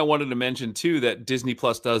one thing I wanted to mention too that Disney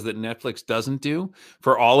Plus does that Netflix doesn't do,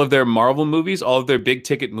 for all of their Marvel movies, all of their big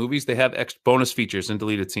ticket movies, they have bonus features and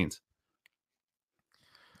deleted scenes.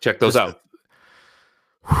 Check those out.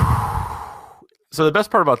 So the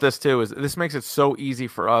best part about this too is this makes it so easy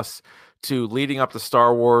for us to, leading up to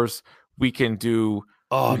Star Wars, we can do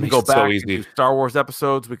we can go back and do Star Wars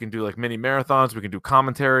episodes, we can do like mini marathons, we can do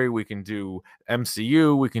commentary, we can do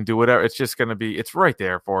MCU, we can do whatever. It's just gonna be, it's right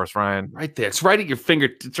there for us, Ryan. Right there. It's right at your finger.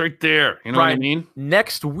 It's right there. You know what I mean?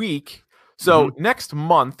 Next week, next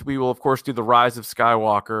month, we will of course do the Rise of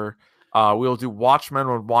Skywalker. We'll do Watchmen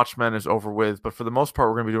when Watchmen is over with, but for the most part,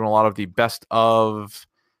 we're gonna be doing a lot of the best of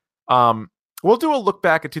we'll do a look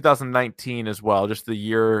back at 2019 as well, just the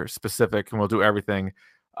year specific, and we'll do everything.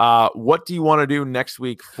 What do you want to do next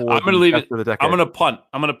week for I'm going to leave it. For the decade? I'm going to punt.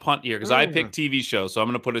 I'm going to punt here because I picked TV shows, so I'm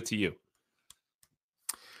going to put it to you.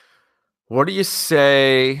 What do you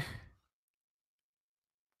say?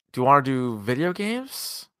 Do you want to do video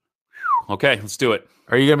games? Okay, let's do it.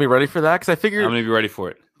 Are you going to be ready for that? Because I figured I'm going to be ready for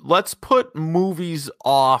it. Let's put movies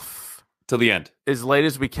off till the end, as late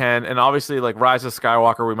as we can, and obviously, like Rise of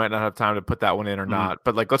Skywalker, we might not have time to put that one in or not.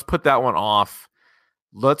 But like, let's put that one off.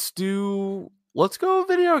 Let's go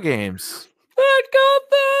video games.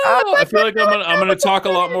 I feel like I'm gonna talk a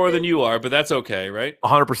lot more than you are, but that's okay, right?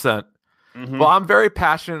 100%. Well, I'm very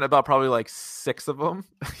passionate about probably like 6 of them.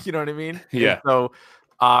 You know what I mean? Yeah. And so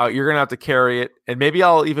you're gonna have to carry it, and maybe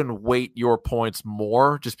I'll even weight your points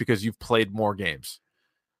more just because you've played more games.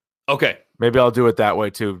 Okay. Maybe I'll do it that way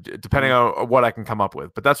too, depending on what I can come up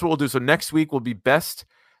with. But that's what we'll do. So next week will be best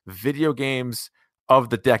video games of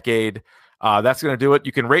the decade. That's going to do it.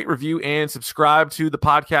 You can rate, review, and subscribe to the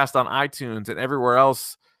podcast on iTunes and everywhere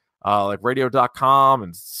else, like radio.com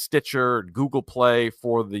and Stitcher and Google Play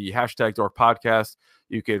for the hashtag Dork Podcast.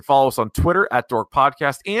 You can follow us on Twitter at Dork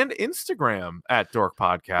Podcast and Instagram at Dork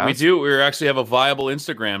Podcast. We do. We actually have a viable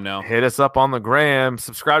Instagram now. Hit us up on the gram.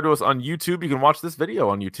 Subscribe to us on YouTube. You can watch this video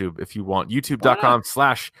on YouTube if you want.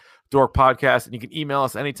 YouTube.com/Dork Podcast. And you can email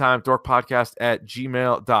us anytime,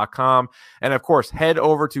 dorkpodcast@gmail.com. And of course, head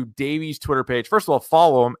over to Davey's Twitter page. First of all,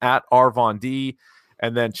 follow him at RVonD.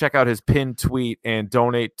 And then check out his pinned tweet and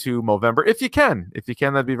donate to Movember if you can. If you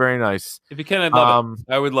can, that'd be very nice. If you can, I'd love it.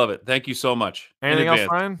 I would love it. Thank you so much. Anything else,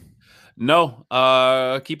 Ryan? No.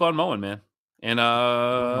 Keep on mowing, man. And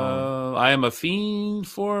I am a fiend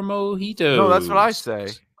for mojitos. No, that's what I say.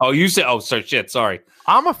 Oh, you say? Oh, sorry. Shit. Sorry.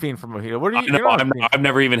 I'm a fiend for mojito. What are you? I've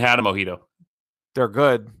never even had a mojito. They're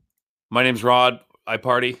good. My name's Rod. I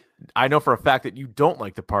party. I know for a fact that you don't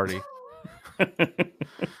like to party. All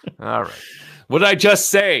right. What did I just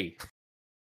say?